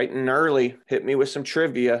 Bright and early. Hit me with some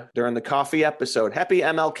trivia during the coffee episode. Happy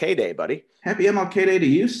MLK Day, buddy. Happy MLK Day to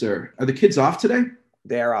you, sir. Are the kids off today?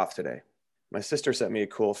 They are off today. My sister sent me a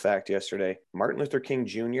cool fact yesterday. Martin Luther King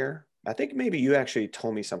Jr., I think maybe you actually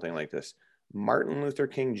told me something like this. Martin Luther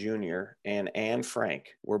King Jr. and Anne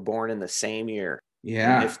Frank were born in the same year.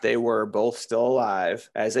 Yeah. And if they were both still alive,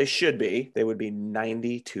 as they should be, they would be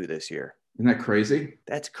 92 this year. Isn't that crazy?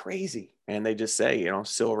 That's crazy. And they just say,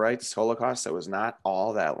 civil rights, Holocaust, that was not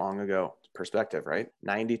all that long ago. Perspective, right?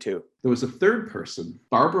 92. There was a third person,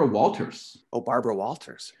 Barbara Walters. Oh, Barbara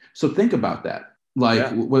Walters. So think about that.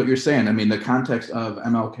 What you're saying, I mean, the context of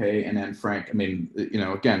MLK and Anne Frank, I mean,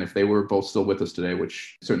 again, if they were both still with us today,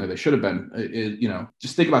 which certainly they should have been,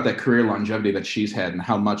 just think about that career longevity that she's had and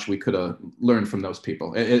how much we could have learned from those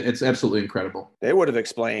people. It's absolutely incredible. They would have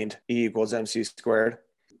explained E equals MC squared.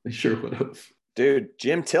 They sure would have. Dude,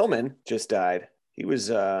 Jim Tillman just died. He was,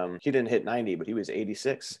 he didn't hit 90, but he was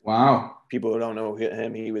 86. Wow. People who don't know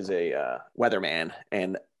him, he was a weatherman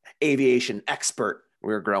and aviation expert.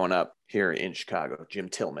 We were growing up here in Chicago. Jim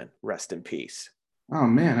Tillman, rest in peace. Oh,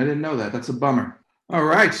 man, I didn't know that. That's a bummer. All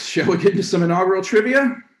right, shall we get into some inaugural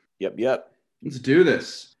trivia? Yep. Let's do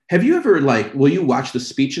this. Have you ever, will you watch the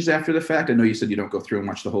speeches after the fact? I know you said you don't go through and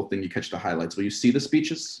watch the whole thing. You catch the highlights. Will you see the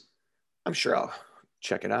speeches? I'm sure I'll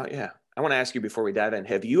check it out, yeah. I want to ask you before we dive in,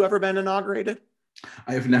 have you ever been inaugurated?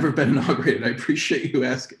 I have never been inaugurated. I appreciate you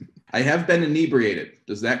asking. I have been inebriated.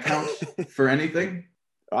 Does that count for anything?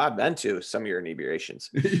 Oh, I've been to some of your inebriations.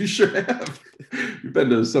 You sure have. You've been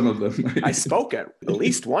to some of them. I spoke at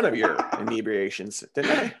least one of your inebriations,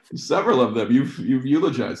 didn't I? Several of them. You've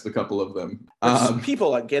eulogized a couple of them.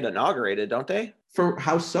 People get inaugurated, don't they? For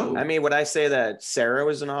how so? I mean, would I say that Sarah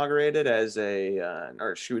was inaugurated as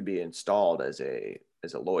or she would be installed as a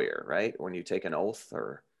lawyer, right? When you take an oath,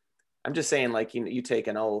 or I'm just saying, you take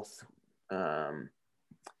an oath.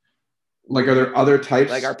 Are there other types?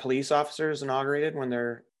 Like, are police officers inaugurated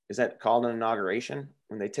is that called an inauguration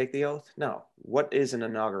when they take the oath? No. What is an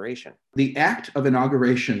inauguration? The act of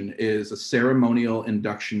inauguration is a ceremonial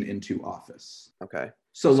induction into office. Okay.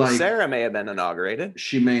 So Sarah may have been inaugurated.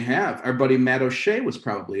 She may have. Our buddy Matt O'Shea was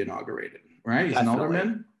probably inaugurated, right? He's Definitely. An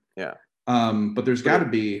alderman. Yeah. But there's got to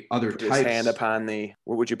be other types. His hand upon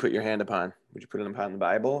what would you put your hand upon? Would you put it upon the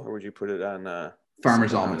Bible, or would you put it on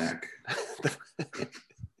Farmer's Almanac?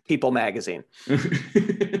 People magazine.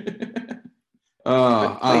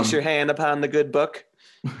 Place your hand upon the good book.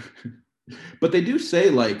 But they do say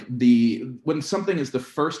when something is the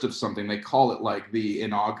first of something, they call it the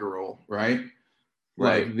inaugural, right?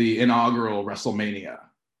 Right. Like the inaugural WrestleMania.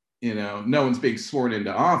 No one's being sworn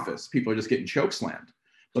into office. People are just getting chokeslammed.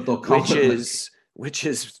 But they'll call which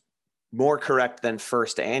is more correct than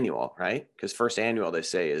first annual, right? Because first annual, they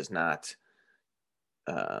say, is not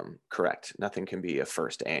correct. Nothing can be a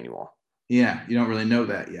first annual. Yeah, you don't really know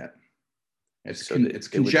that yet. It's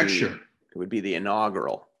conjecture. It would be the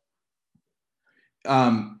inaugural.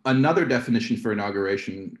 Another definition for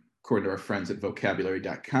inauguration, according to our friends at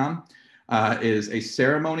vocabulary.com, is a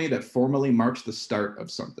ceremony that formally marks the start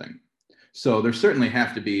of something. So there certainly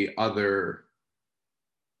have to be other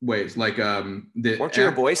ways. Weren't you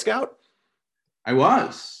a Boy Scout? I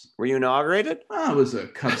was. Were you inaugurated? I was a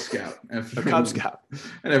Cub Scout. A Cub Scout.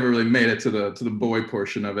 I never really made it to the boy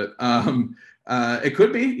portion of it. It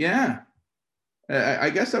could be, yeah. I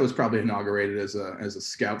guess I was probably inaugurated as a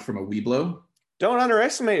scout from a Weeblo. Don't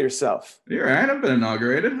underestimate yourself. You're right. I've been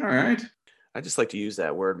inaugurated. All right. I just like to use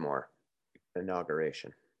that word more.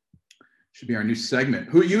 Inauguration. Should be our new segment.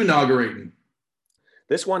 Who are you inaugurating?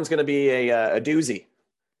 This one's going to be a doozy.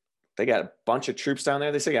 They got a bunch of troops down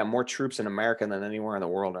there. They say they got more troops in America than anywhere in the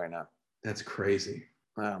world right now. That's crazy.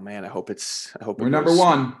 Oh man, I hope we're number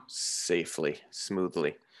one safely,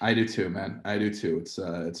 smoothly. I do too, man. I do too.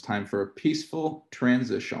 It's time for a peaceful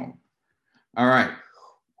transition. All right.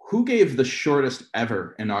 Who gave the shortest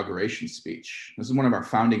ever inauguration speech? This is one of our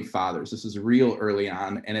founding fathers. This is real early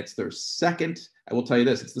on, and it's their second. I will tell you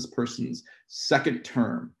this: it's this person's second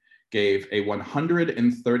term. Gave a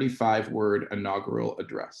 135-word inaugural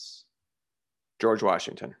address. George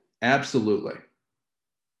Washington. Absolutely.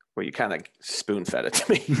 Well, you kind of spoon-fed it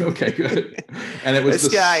to me. Okay, good. And it was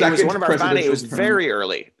this guy. It was one of our founding. It was very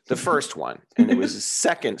early, the first one, and it was his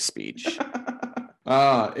second speech.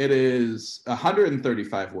 It is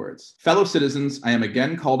 135 words. Fellow citizens, I am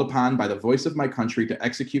again called upon by the voice of my country to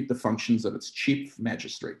execute the functions of its chief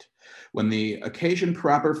magistrate. When the occasion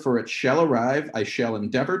proper for it shall arrive, I shall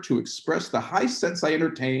endeavor to express the high sense I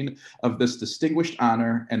entertain of this distinguished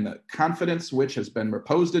honor and the confidence which has been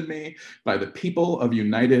reposed in me by the people of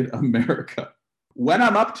United America. When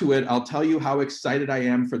I'm up to it, I'll tell you how excited I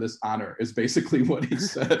am for this honor, is basically what he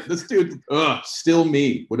said. This dude, still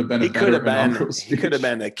me, would have been a better inaugural speech. He could have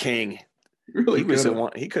been the king. Really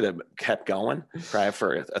he could have kept going probably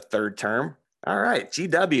for a third term. All right,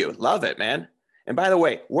 GW, love it, man. And by the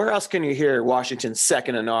way, where else can you hear Washington's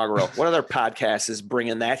second inaugural? What other podcast is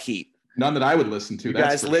bringing that heat? None that I would listen to. You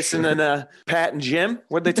guys listening to Pat and Jim?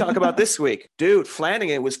 What'd they talk about this week? Dude,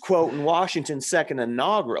 Flanagan was quoting Washington's second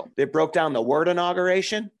inaugural. They broke down the word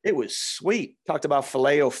inauguration. It was sweet. Talked about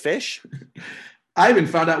Filet-O-Fish. I even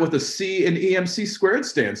found out what the C in EMC squared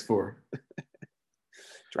stands for.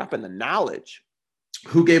 Dropping the knowledge.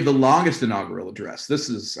 Who gave the longest inaugural address?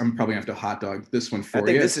 I'm probably gonna have to hot dog this one for you. I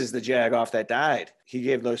think this is the jag-off that died. He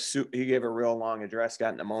gave a real long address,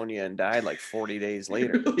 got pneumonia, and died like 40 days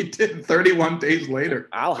later. He really did, 31 days later.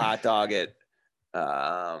 I'll hot dog it.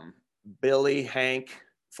 Billy Hank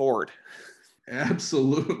Ford.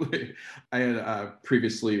 Absolutely. I had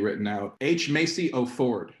previously written out H. Macy O.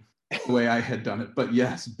 Ford, the way I had done it. But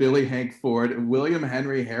yes, Billy Hank Ford, William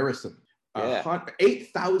Henry Harrison.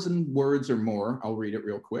 8,000 words or more. I'll read it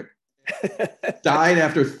real quick. Died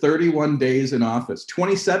after 31 days in office,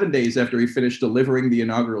 27 days after he finished delivering the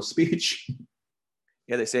inaugural speech.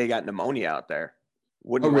 Yeah, they say he got pneumonia out there.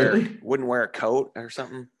 Wouldn't wear a coat or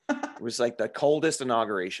something. It was like the coldest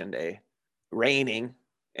inauguration day, raining,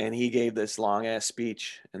 and he gave this long ass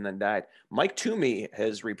speech and then died. Mike Toomey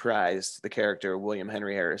has reprised the character of William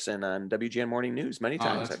Henry Harrison on WGN Morning News many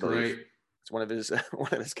times. I believe. Great. It's one of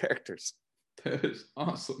his characters. That is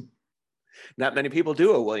awesome. Not many people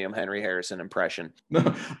do a William Henry Harrison impression.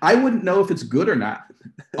 No, I wouldn't know if it's good or not.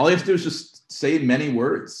 All you have to do is just say many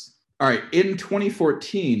words. All right. In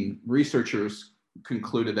 2014, researchers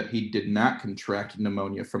concluded that he did not contract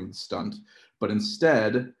pneumonia from the stunt, but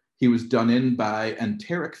instead he was done in by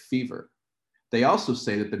enteric fever. They also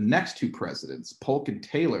say that the next two presidents, Polk and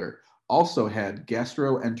Taylor, also had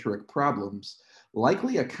gastroenteric problems,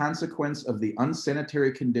 likely a consequence of the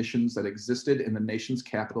unsanitary conditions that existed in the nation's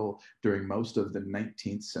capital during most of the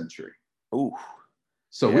 19th century. Ooh.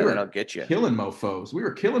 So we were killing mofos. We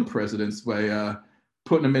were killing presidents by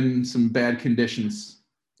putting them in some bad conditions.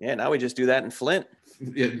 Yeah, now we just do that in Flint.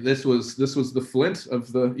 This was the Flint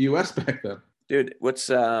of the U.S. back then. Dude,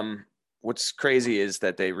 what's crazy is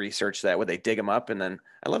that they research that, where they dig them up, and then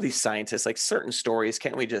I love these scientists, like certain stories,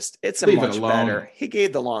 can't we just, it's a much better. He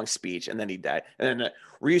gave the long speech and then he died. And then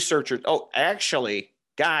researchers,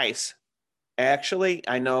 guys,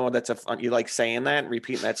 I know that's you like saying that,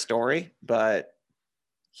 repeating that story, but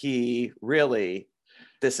this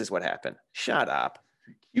is what happened. Shut up.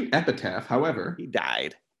 Cute epitaph, however. He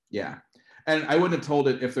died. Yeah. And I wouldn't have told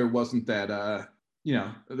it if there wasn't that,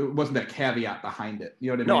 there wasn't that caveat behind it.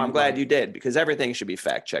 You know what I mean? No, I'm glad you did, because everything should be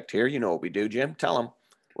fact checked here. You know what we do, Jim. Tell them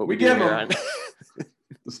what we do give here.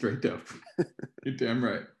 The straight dope. You're damn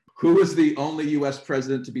right. Who was the only U.S.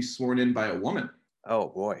 president to be sworn in by a woman? Oh,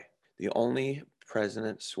 boy. The only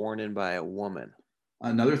president sworn in by a woman.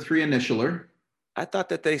 Another three initialer. I thought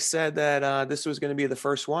that they said that this was going to be the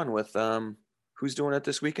first one with who's doing it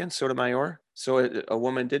this weekend? Sotomayor. So a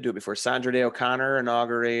woman did do it before. Sandra Day O'Connor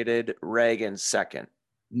inaugurated Reagan's second.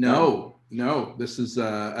 No. This is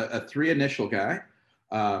a three initial guy.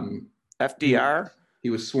 FDR. He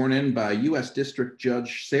was sworn in by U.S. District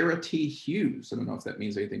Judge Sarah T. Hughes. I don't know if that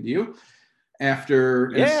means anything to you.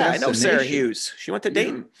 After I know Sarah Hughes. She went to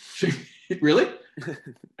Dayton. Really?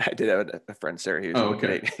 I did have a friend, Sarah Hughes. Oh,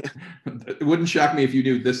 okay. It wouldn't shock me if you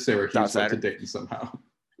knew this Sarah Hughes went to Dayton somehow.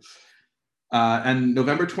 And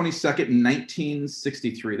November 22nd,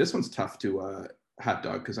 1963. This one's tough to hot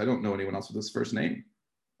dog because I don't know anyone else with this first name.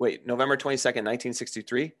 Wait, November 22nd,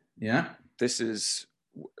 1963? Yeah. This is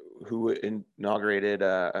who inaugurated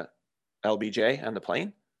LBJ on the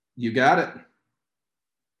plane? You got it.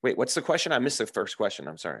 Wait, what's the question? I missed the first question.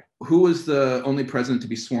 I'm sorry. Who was the only president to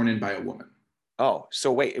be sworn in by a woman? Oh,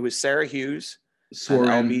 so wait, it was Sarah Hughes swore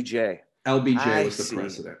and LBJ. LBJ was the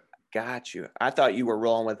president. Got you. I thought you were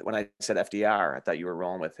rolling with, when I said FDR, I thought you were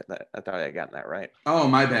rolling with it. I thought I had gotten that right. Oh,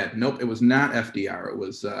 my bad. Nope, it was not FDR. It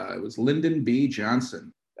was Lyndon B.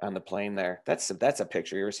 Johnson. On the plane there. That's a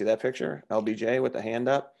picture. You ever see that picture? LBJ with the hand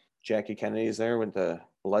up. Jackie Kennedy's there with the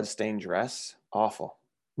bloodstained dress. Awful.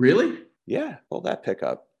 Really? Yeah, pull that pic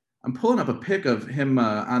up. I'm pulling up a pic of him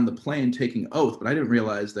on the plane taking oath, but I didn't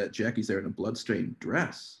realize that Jackie's there in a bloodstained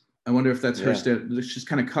dress. I wonder if that's her. She's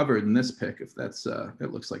kind of covered in this pic. If that's,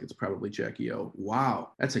 it looks like it's probably Jackie O.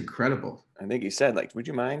 Wow, that's incredible. I think he said, like, would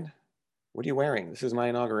you mind? What are you wearing? This is my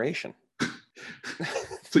inauguration.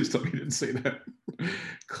 Please tell me you didn't say that.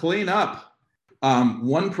 Clean up.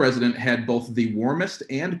 One president had both the warmest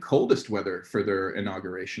and coldest weather for their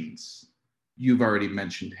inaugurations. You've already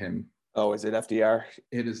mentioned him. Oh, is it FDR?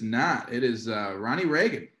 It is not. It is Ronnie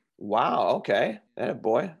Reagan. Wow, okay. That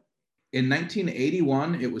boy. In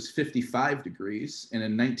 1981, it was 55 degrees, and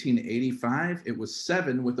in 1985, it was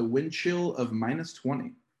 7 with a wind chill of minus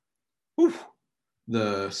 20. Oof.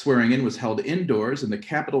 The swearing in was held indoors in the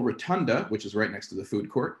Capitol Rotunda, which is right next to the food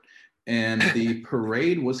court, and the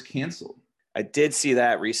parade was canceled. I did see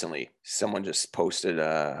that recently. Someone just posted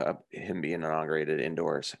him being inaugurated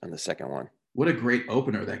indoors on the second one. What a great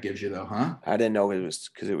opener that gives you, though, huh? I didn't know it was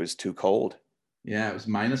because it was too cold. Yeah, it was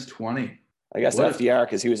minus 20. I guess FDR,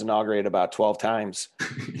 because he was inaugurated about 12 times.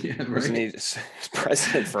 Yeah, right. Wasn't he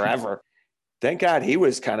president forever? Thank God he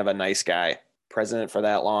was kind of a nice guy. President for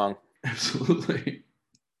that long. Absolutely.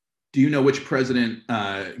 Do you know which president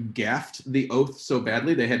gaffed the oath so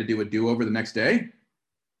badly they had to do a do-over the next day?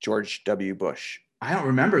 George W. Bush. I don't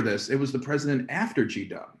remember this. It was the president after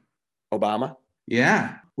G-Dub. Obama?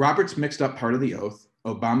 Yeah. Roberts mixed up part of the oath.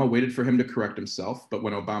 Obama waited for him to correct himself, but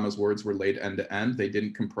when Obama's words were laid end to end, they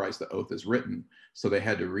didn't comprise the oath as written, so they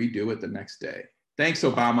had to redo it the next day. Thanks,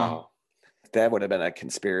 Obama. Oh, that would have been a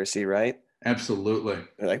conspiracy, right? Absolutely.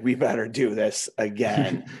 They're like, we better do this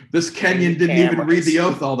again. This Kenyan didn't even read the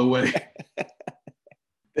oath all the way.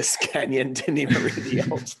 This Kenyan didn't even read the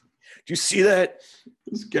oath. Do you see that?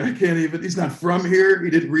 This guy can't even, he's not from here. He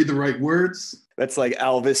didn't read the right words. That's like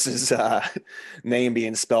Elvis's name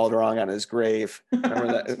being spelled wrong on his grave. Remember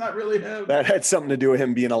that? It's not really him. That had something to do with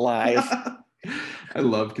him being alive. I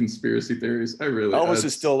love conspiracy theories. I really. Elvis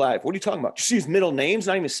is still alive. What are you talking about? You see his middle name's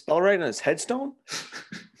not even spelled right on his headstone?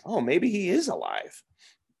 Oh, maybe he is alive.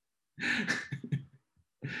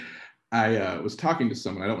 I was talking to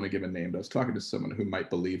someone, I don't want to give a name, but I was talking to someone who might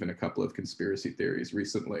believe in a couple of conspiracy theories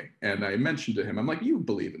recently. And I mentioned to him, I'm like, you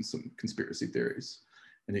believe in some conspiracy theories?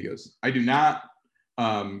 And he goes, I do not.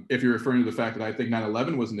 If you're referring to the fact that I think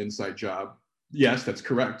 9/11 was an inside job, yes, that's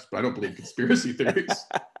correct, but I don't believe conspiracy theories.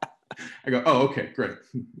 I go, oh, okay, great.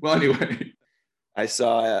 Well, anyway. I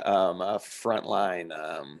saw a Frontline,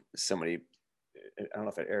 somebody, I don't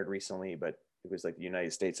know if it aired recently, but it was like the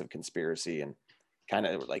United States of Conspiracy, and kind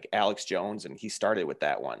of like Alex Jones, and he started with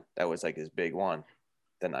that one. That was like his big one,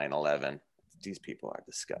 the 9/11. These people are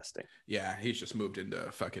disgusting. Yeah, he's just moved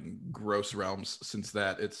into fucking gross realms since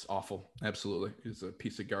that. It's awful. Absolutely. He's a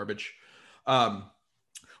piece of garbage.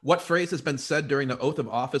 What phrase has been said during the oath of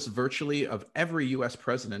office virtually of every U.S.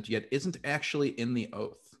 president, yet isn't actually in the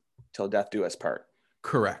oath? Till death do us part.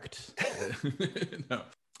 Correct. No.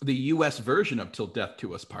 The U.S. version of till death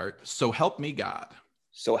do us part. So help me God.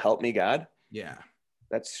 So help me God? Yeah.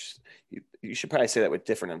 That's you should probably say that with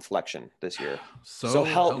different inflection this year. So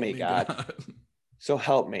help me God. So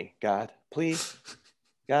help me God. Please.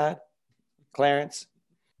 God. Clarence.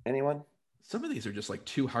 Anyone? Some of these are just like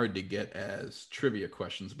too hard to get as trivia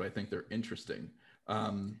questions, but I think they're interesting.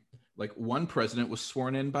 Like one president was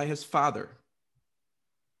sworn in by his father.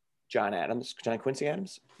 John Quincy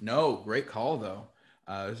Adams? No, great call though.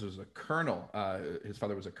 This was a colonel. His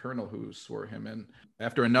father was a colonel who swore him in.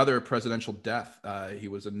 After another presidential death, he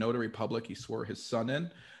was a notary public. He swore his son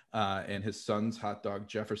in, and his son's hot dog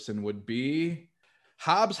Jefferson would be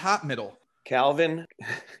Hobbs Hot Middle. Calvin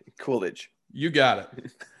Coolidge. You got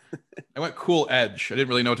it. I went Cool Edge. I didn't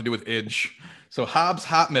really know what to do with Edge. So Hobbs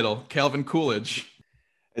Hot Middle, Calvin Coolidge.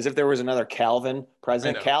 As if there was another Calvin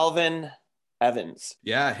president. Calvin Evans.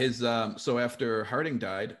 Yeah, his so after Harding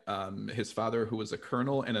died, his father, who was a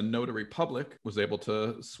colonel and a notary public, was able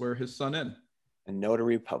to swear his son in. A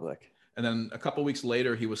notary public. And then a couple weeks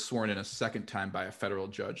later, he was sworn in a second time by a federal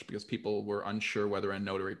judge because people were unsure whether a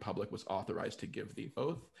notary public was authorized to give the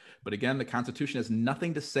oath. But again, the Constitution has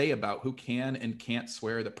nothing to say about who can and can't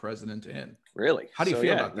swear the president in. Really? How do you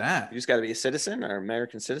feel about that? You just got to be a citizen or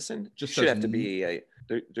American citizen? Just should have to be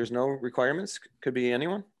there's no requirements. Could be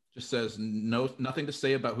anyone. Just says nothing to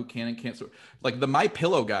say about who can and can't swear. Like the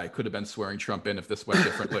MyPillow guy could have been swearing Trump in if this went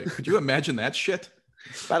differently. Could you imagine that shit?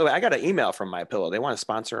 By the way, I got an email from MyPillow. They want to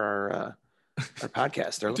sponsor our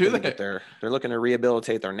podcast. They're looking to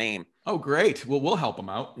rehabilitate their name. Oh, great. Well, we'll help them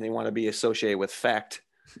out. They want to be associated with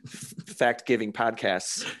fact-giving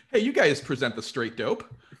podcasts. Hey, you guys present the straight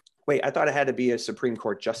dope. Wait, I thought it had to be a Supreme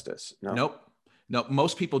Court justice. No. Nope. No,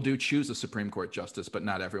 most people do choose a Supreme Court justice, but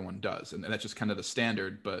not everyone does. And that's just kind of the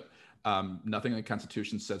standard. But nothing in the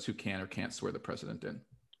Constitution says who can or can't swear the president in.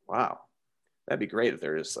 Wow. That'd be great if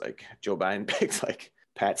there is like Joe Biden picked like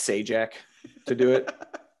Pat Sajak to do it.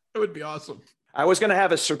 It would be awesome. I was going to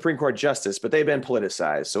have a Supreme Court justice, but they've been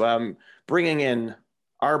politicized. So I'm bringing in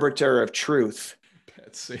arbiter of truth.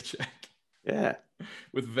 Pat Sajak. Yeah.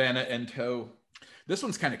 With Vanna en tow. This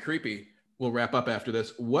one's kind of creepy. We'll wrap up after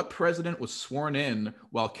this. What president was sworn in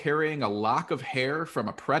while carrying a lock of hair from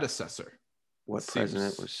a predecessor? What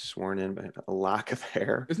president was sworn in by a lock of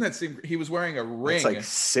hair? Doesn't that seem? He was wearing a ring. It's like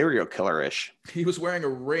serial killer-ish. He was wearing a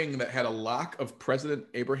ring that had a lock of President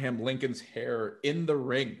Abraham Lincoln's hair in the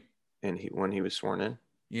ring. And when he was sworn in?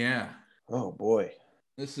 Yeah. Oh boy.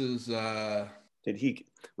 This is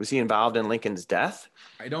was he involved in Lincoln's death?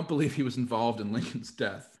 I don't believe he was involved in Lincoln's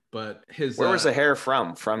death, but where was the hair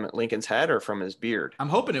from? From Lincoln's head or from his beard? I'm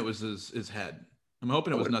hoping it was his head. I'm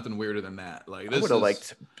hoping it was nothing weirder than that. Like I would have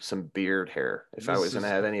liked some beard hair if I was going to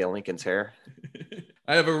have any of Lincoln's hair.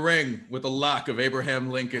 I have a ring with a lock of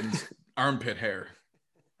Abraham Lincoln's armpit hair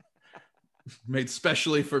made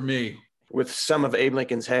specially for me. With some of Abe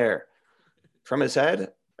Lincoln's hair from his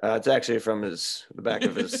head. It's actually from the back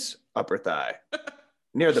of his upper thigh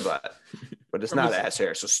near the butt, but it's not ass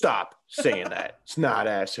hair. So stop saying that. It's not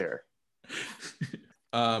ass hair.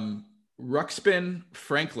 Ruxpin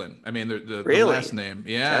Franklin. I mean, the last name.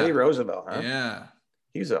 Yeah. Teddy Roosevelt, huh? Yeah.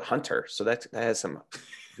 He was a hunter. So that has some,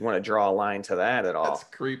 you want to draw a line to that at all? That's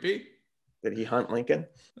creepy. Did he hunt Lincoln?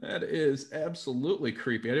 That is absolutely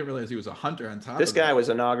creepy. I didn't realize he was a hunter on top of this guy was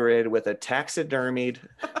inaugurated with a taxidermied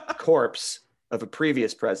corpse of a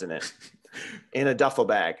previous president in a duffel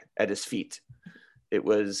bag at his feet. It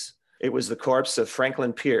was the corpse of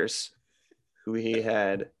Franklin Pierce, who he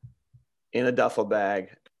had in a duffel bag.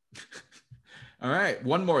 All right,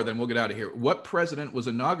 one more, then we'll get out of here. What president was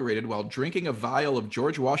inaugurated while drinking a vial of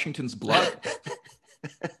George Washington's blood?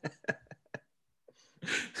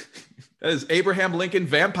 That is Abraham Lincoln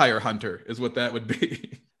Vampire Hunter is what that would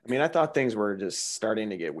be. I mean, I thought things were just starting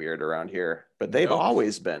to get weird around here, but they've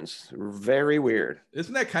always been very weird.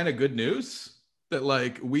 Isn't that kind of good news? That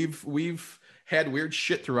like we've had weird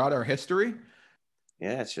shit throughout our history?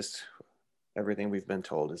 Yeah, it's just everything we've been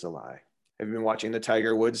told is a lie. Have you been watching the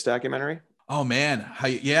Tiger Woods documentary? Oh man,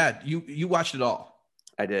 you watched it all.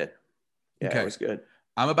 I did. Yeah, okay. It was good.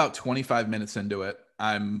 I'm about 25 minutes into it.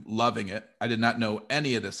 I'm loving it. I did not know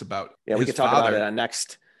any of this about. Yeah, we could talk about it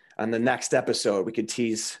on the next episode. We could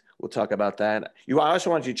tease. We'll talk about that. I also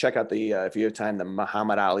want you to check out if you have time, the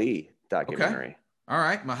Muhammad Ali documentary. Okay. All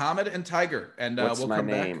right, Muhammad and Tiger, and we'll come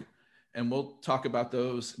back and we'll talk about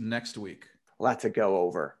those next week. A lot to go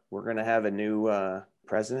over. We're gonna have a new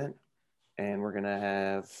president, and we're gonna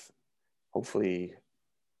have hopefully.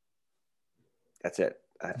 That's it.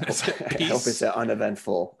 I hope it's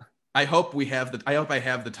uneventful. I hope I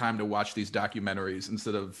have the time to watch these documentaries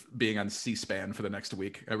instead of being on C-SPAN for the next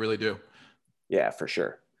week. I really do. Yeah, for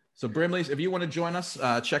sure. So Brimley's, if you want to join us,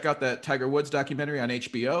 check out that Tiger Woods documentary on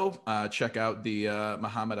HBO. Check out the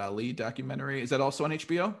Muhammad Ali documentary. Is that also on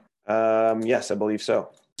HBO? Yes, I believe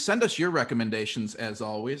so. Send us your recommendations as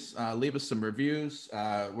always. Leave us some reviews.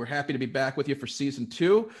 We're happy to be back with you for season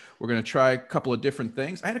 2. We're going to try a couple of different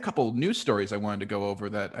things. I had a couple of news stories I wanted to go over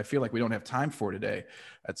that I feel like we don't have time for today.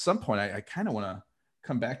 At some point, I kind of want to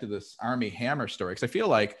come back to this Armie Hammer story because I feel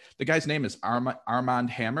like the guy's name is Armand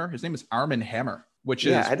Hammer. His name is Armand Hammer, which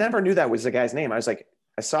is... Yeah, I never knew that was the guy's name. I was like,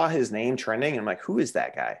 I saw his name trending and I'm like, who is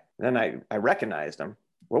that guy? And then I recognized him.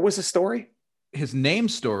 What was the story? His name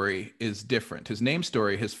story is different. His name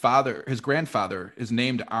story, his grandfather is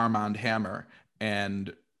named Armand Hammer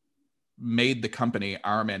and made the company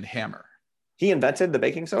Arm & Hammer. He invented the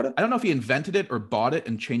baking soda? I don't know if he invented it or bought it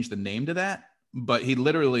and changed the name to that, but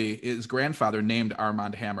his grandfather named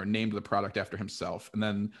Armand Hammer, named the product after himself, and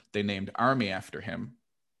then they named Army after him.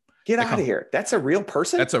 Get out of here. That's a real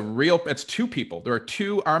person? It's 2 people. There are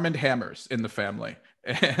 2 Armand Hammers in the family.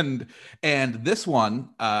 And this one,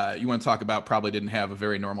 you want to talk about probably didn't have a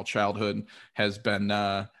very normal childhood, has been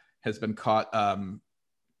caught.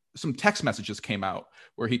 Some text messages came out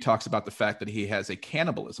where he talks about the fact that he has a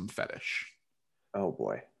cannibalism fetish. Oh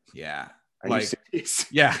boy. Yeah. Are you serious?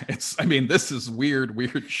 Yeah, this is weird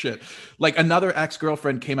shit. Like, another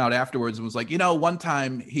ex-girlfriend came out afterwards and was like, one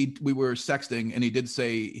time we were sexting and he did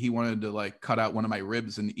say he wanted to like cut out one of my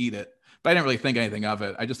ribs and eat it. But I didn't really think anything of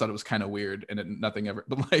it. I just thought it was kind of weird and nothing ever.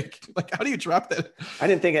 But like, how do you drop that? I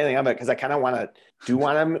didn't think anything of it because I kind of want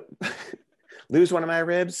to lose one of my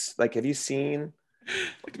ribs. Like, have you seen?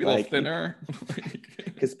 Like to be a little thinner.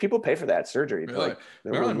 Because people pay for that surgery. Really? Like,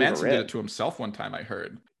 Marilyn Manson did it to himself one time, I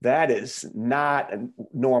heard. That is not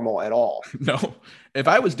normal at all. No. If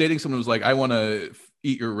I was dating someone who was like, I want to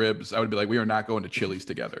eat your ribs, I would be like, we are not going to Chili's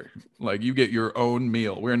together. Like, you get your own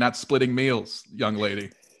meal. We are not splitting meals, young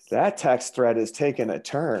lady. That text thread is taking a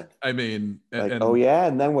turn. I mean, oh yeah,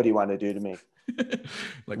 and then what do you want to do to me?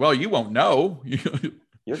 Like, well, you won't know.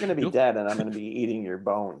 You're going to be dead, and I'm going to be eating your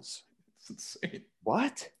bones. It's insane.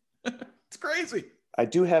 What? It's crazy. I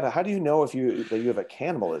do have how do you know that you have a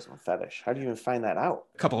cannibalism fetish? How do you even find that out?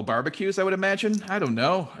 A couple of barbecues, I would imagine. I don't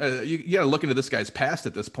know. You got to look into this guy's past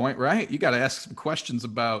at this point, right? You got to ask some questions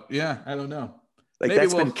about, I don't know. Like, maybe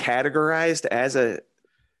that's been categorized as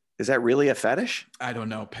is that really a fetish? I don't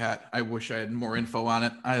know, Pat. I wish I had more info on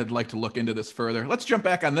it. I'd like to look into this further. Let's jump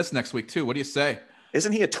back on this next week too. What do you say?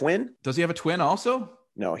 Isn't he a twin? Does he have a twin also?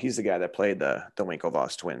 No, he's the guy that played the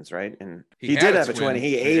Winklevoss twins, right? And he did have a twin.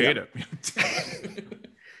 He ate him.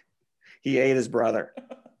 He ate his brother.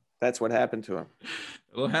 That's what happened to him.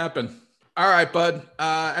 It'll happen. All right, bud.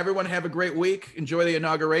 Everyone have a great week. Enjoy the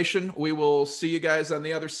inauguration. We will see you guys on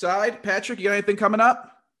the other side. Patrick, you got anything coming up?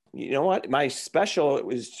 You know what? My special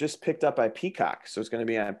was just picked up by Peacock. So it's going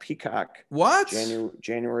to be on Peacock. What?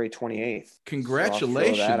 January 28th.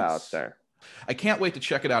 Congratulations. So I'll throw that out there. I can't wait to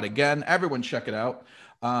check it out again. Everyone check it out.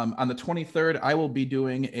 On the 23rd, I will be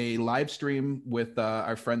doing a live stream with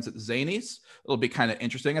our friends at Zanies. It'll be kind of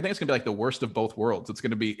interesting. I think it's going to be like the worst of both worlds. It's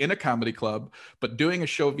going to be in a comedy club, but doing a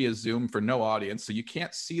show via Zoom for no audience, so you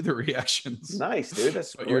can't see the reactions. Nice, dude.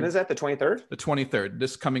 When is that, the 23rd? The 23rd,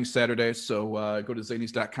 this coming Saturday. So go to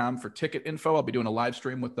zanies.com for ticket info. I'll be doing a live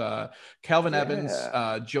stream with Calvin Evans,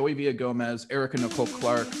 Joey Villagomez, Erica Nicole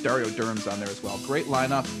Clark, Dario Durham's on there as well. Great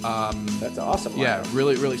lineup. That's awesome. Yeah,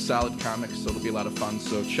 really, really solid comics, so it'll be a lot of fun.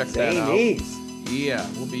 So check that out. Yeah,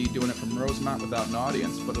 we'll be doing it from Rosemont without an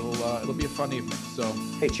audience, but it'll be a fun evening. So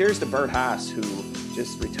hey, cheers to Bert Haas, who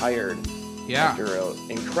just retired after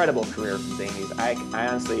an incredible career from Zanies. I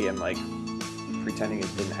honestly am like pretending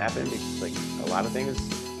it didn't happen because like a lot of things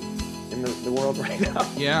in the world right now.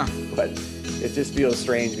 Yeah. But it just feels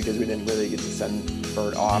strange because we didn't really get to send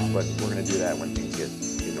Bert off, but we're going to do that when things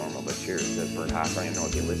get normal. But cheers to Bert Haas. I don't even know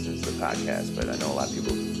if he listens to the podcast, but I know a lot of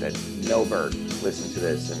people that know Bert listen to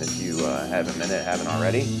this. And if you have a minute, haven't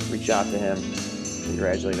already, reach out to him.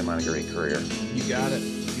 Congratulate him on a great career. You got it.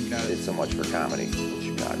 He did so much for comedy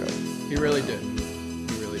in Chicago. He really did.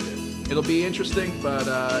 It'll be interesting, but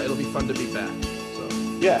it'll be fun to be back. So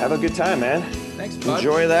yeah, have a good time, man. Thanks, bud.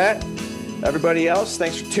 Enjoy that. Everybody else,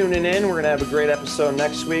 thanks for tuning in. We're going to have a great episode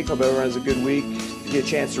next week. Hope everyone has a good week. If you get a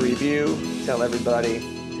chance to review, tell everybody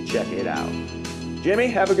to check it out. Jimmy,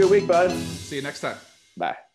 have a good week, bud. See you next time. Bye.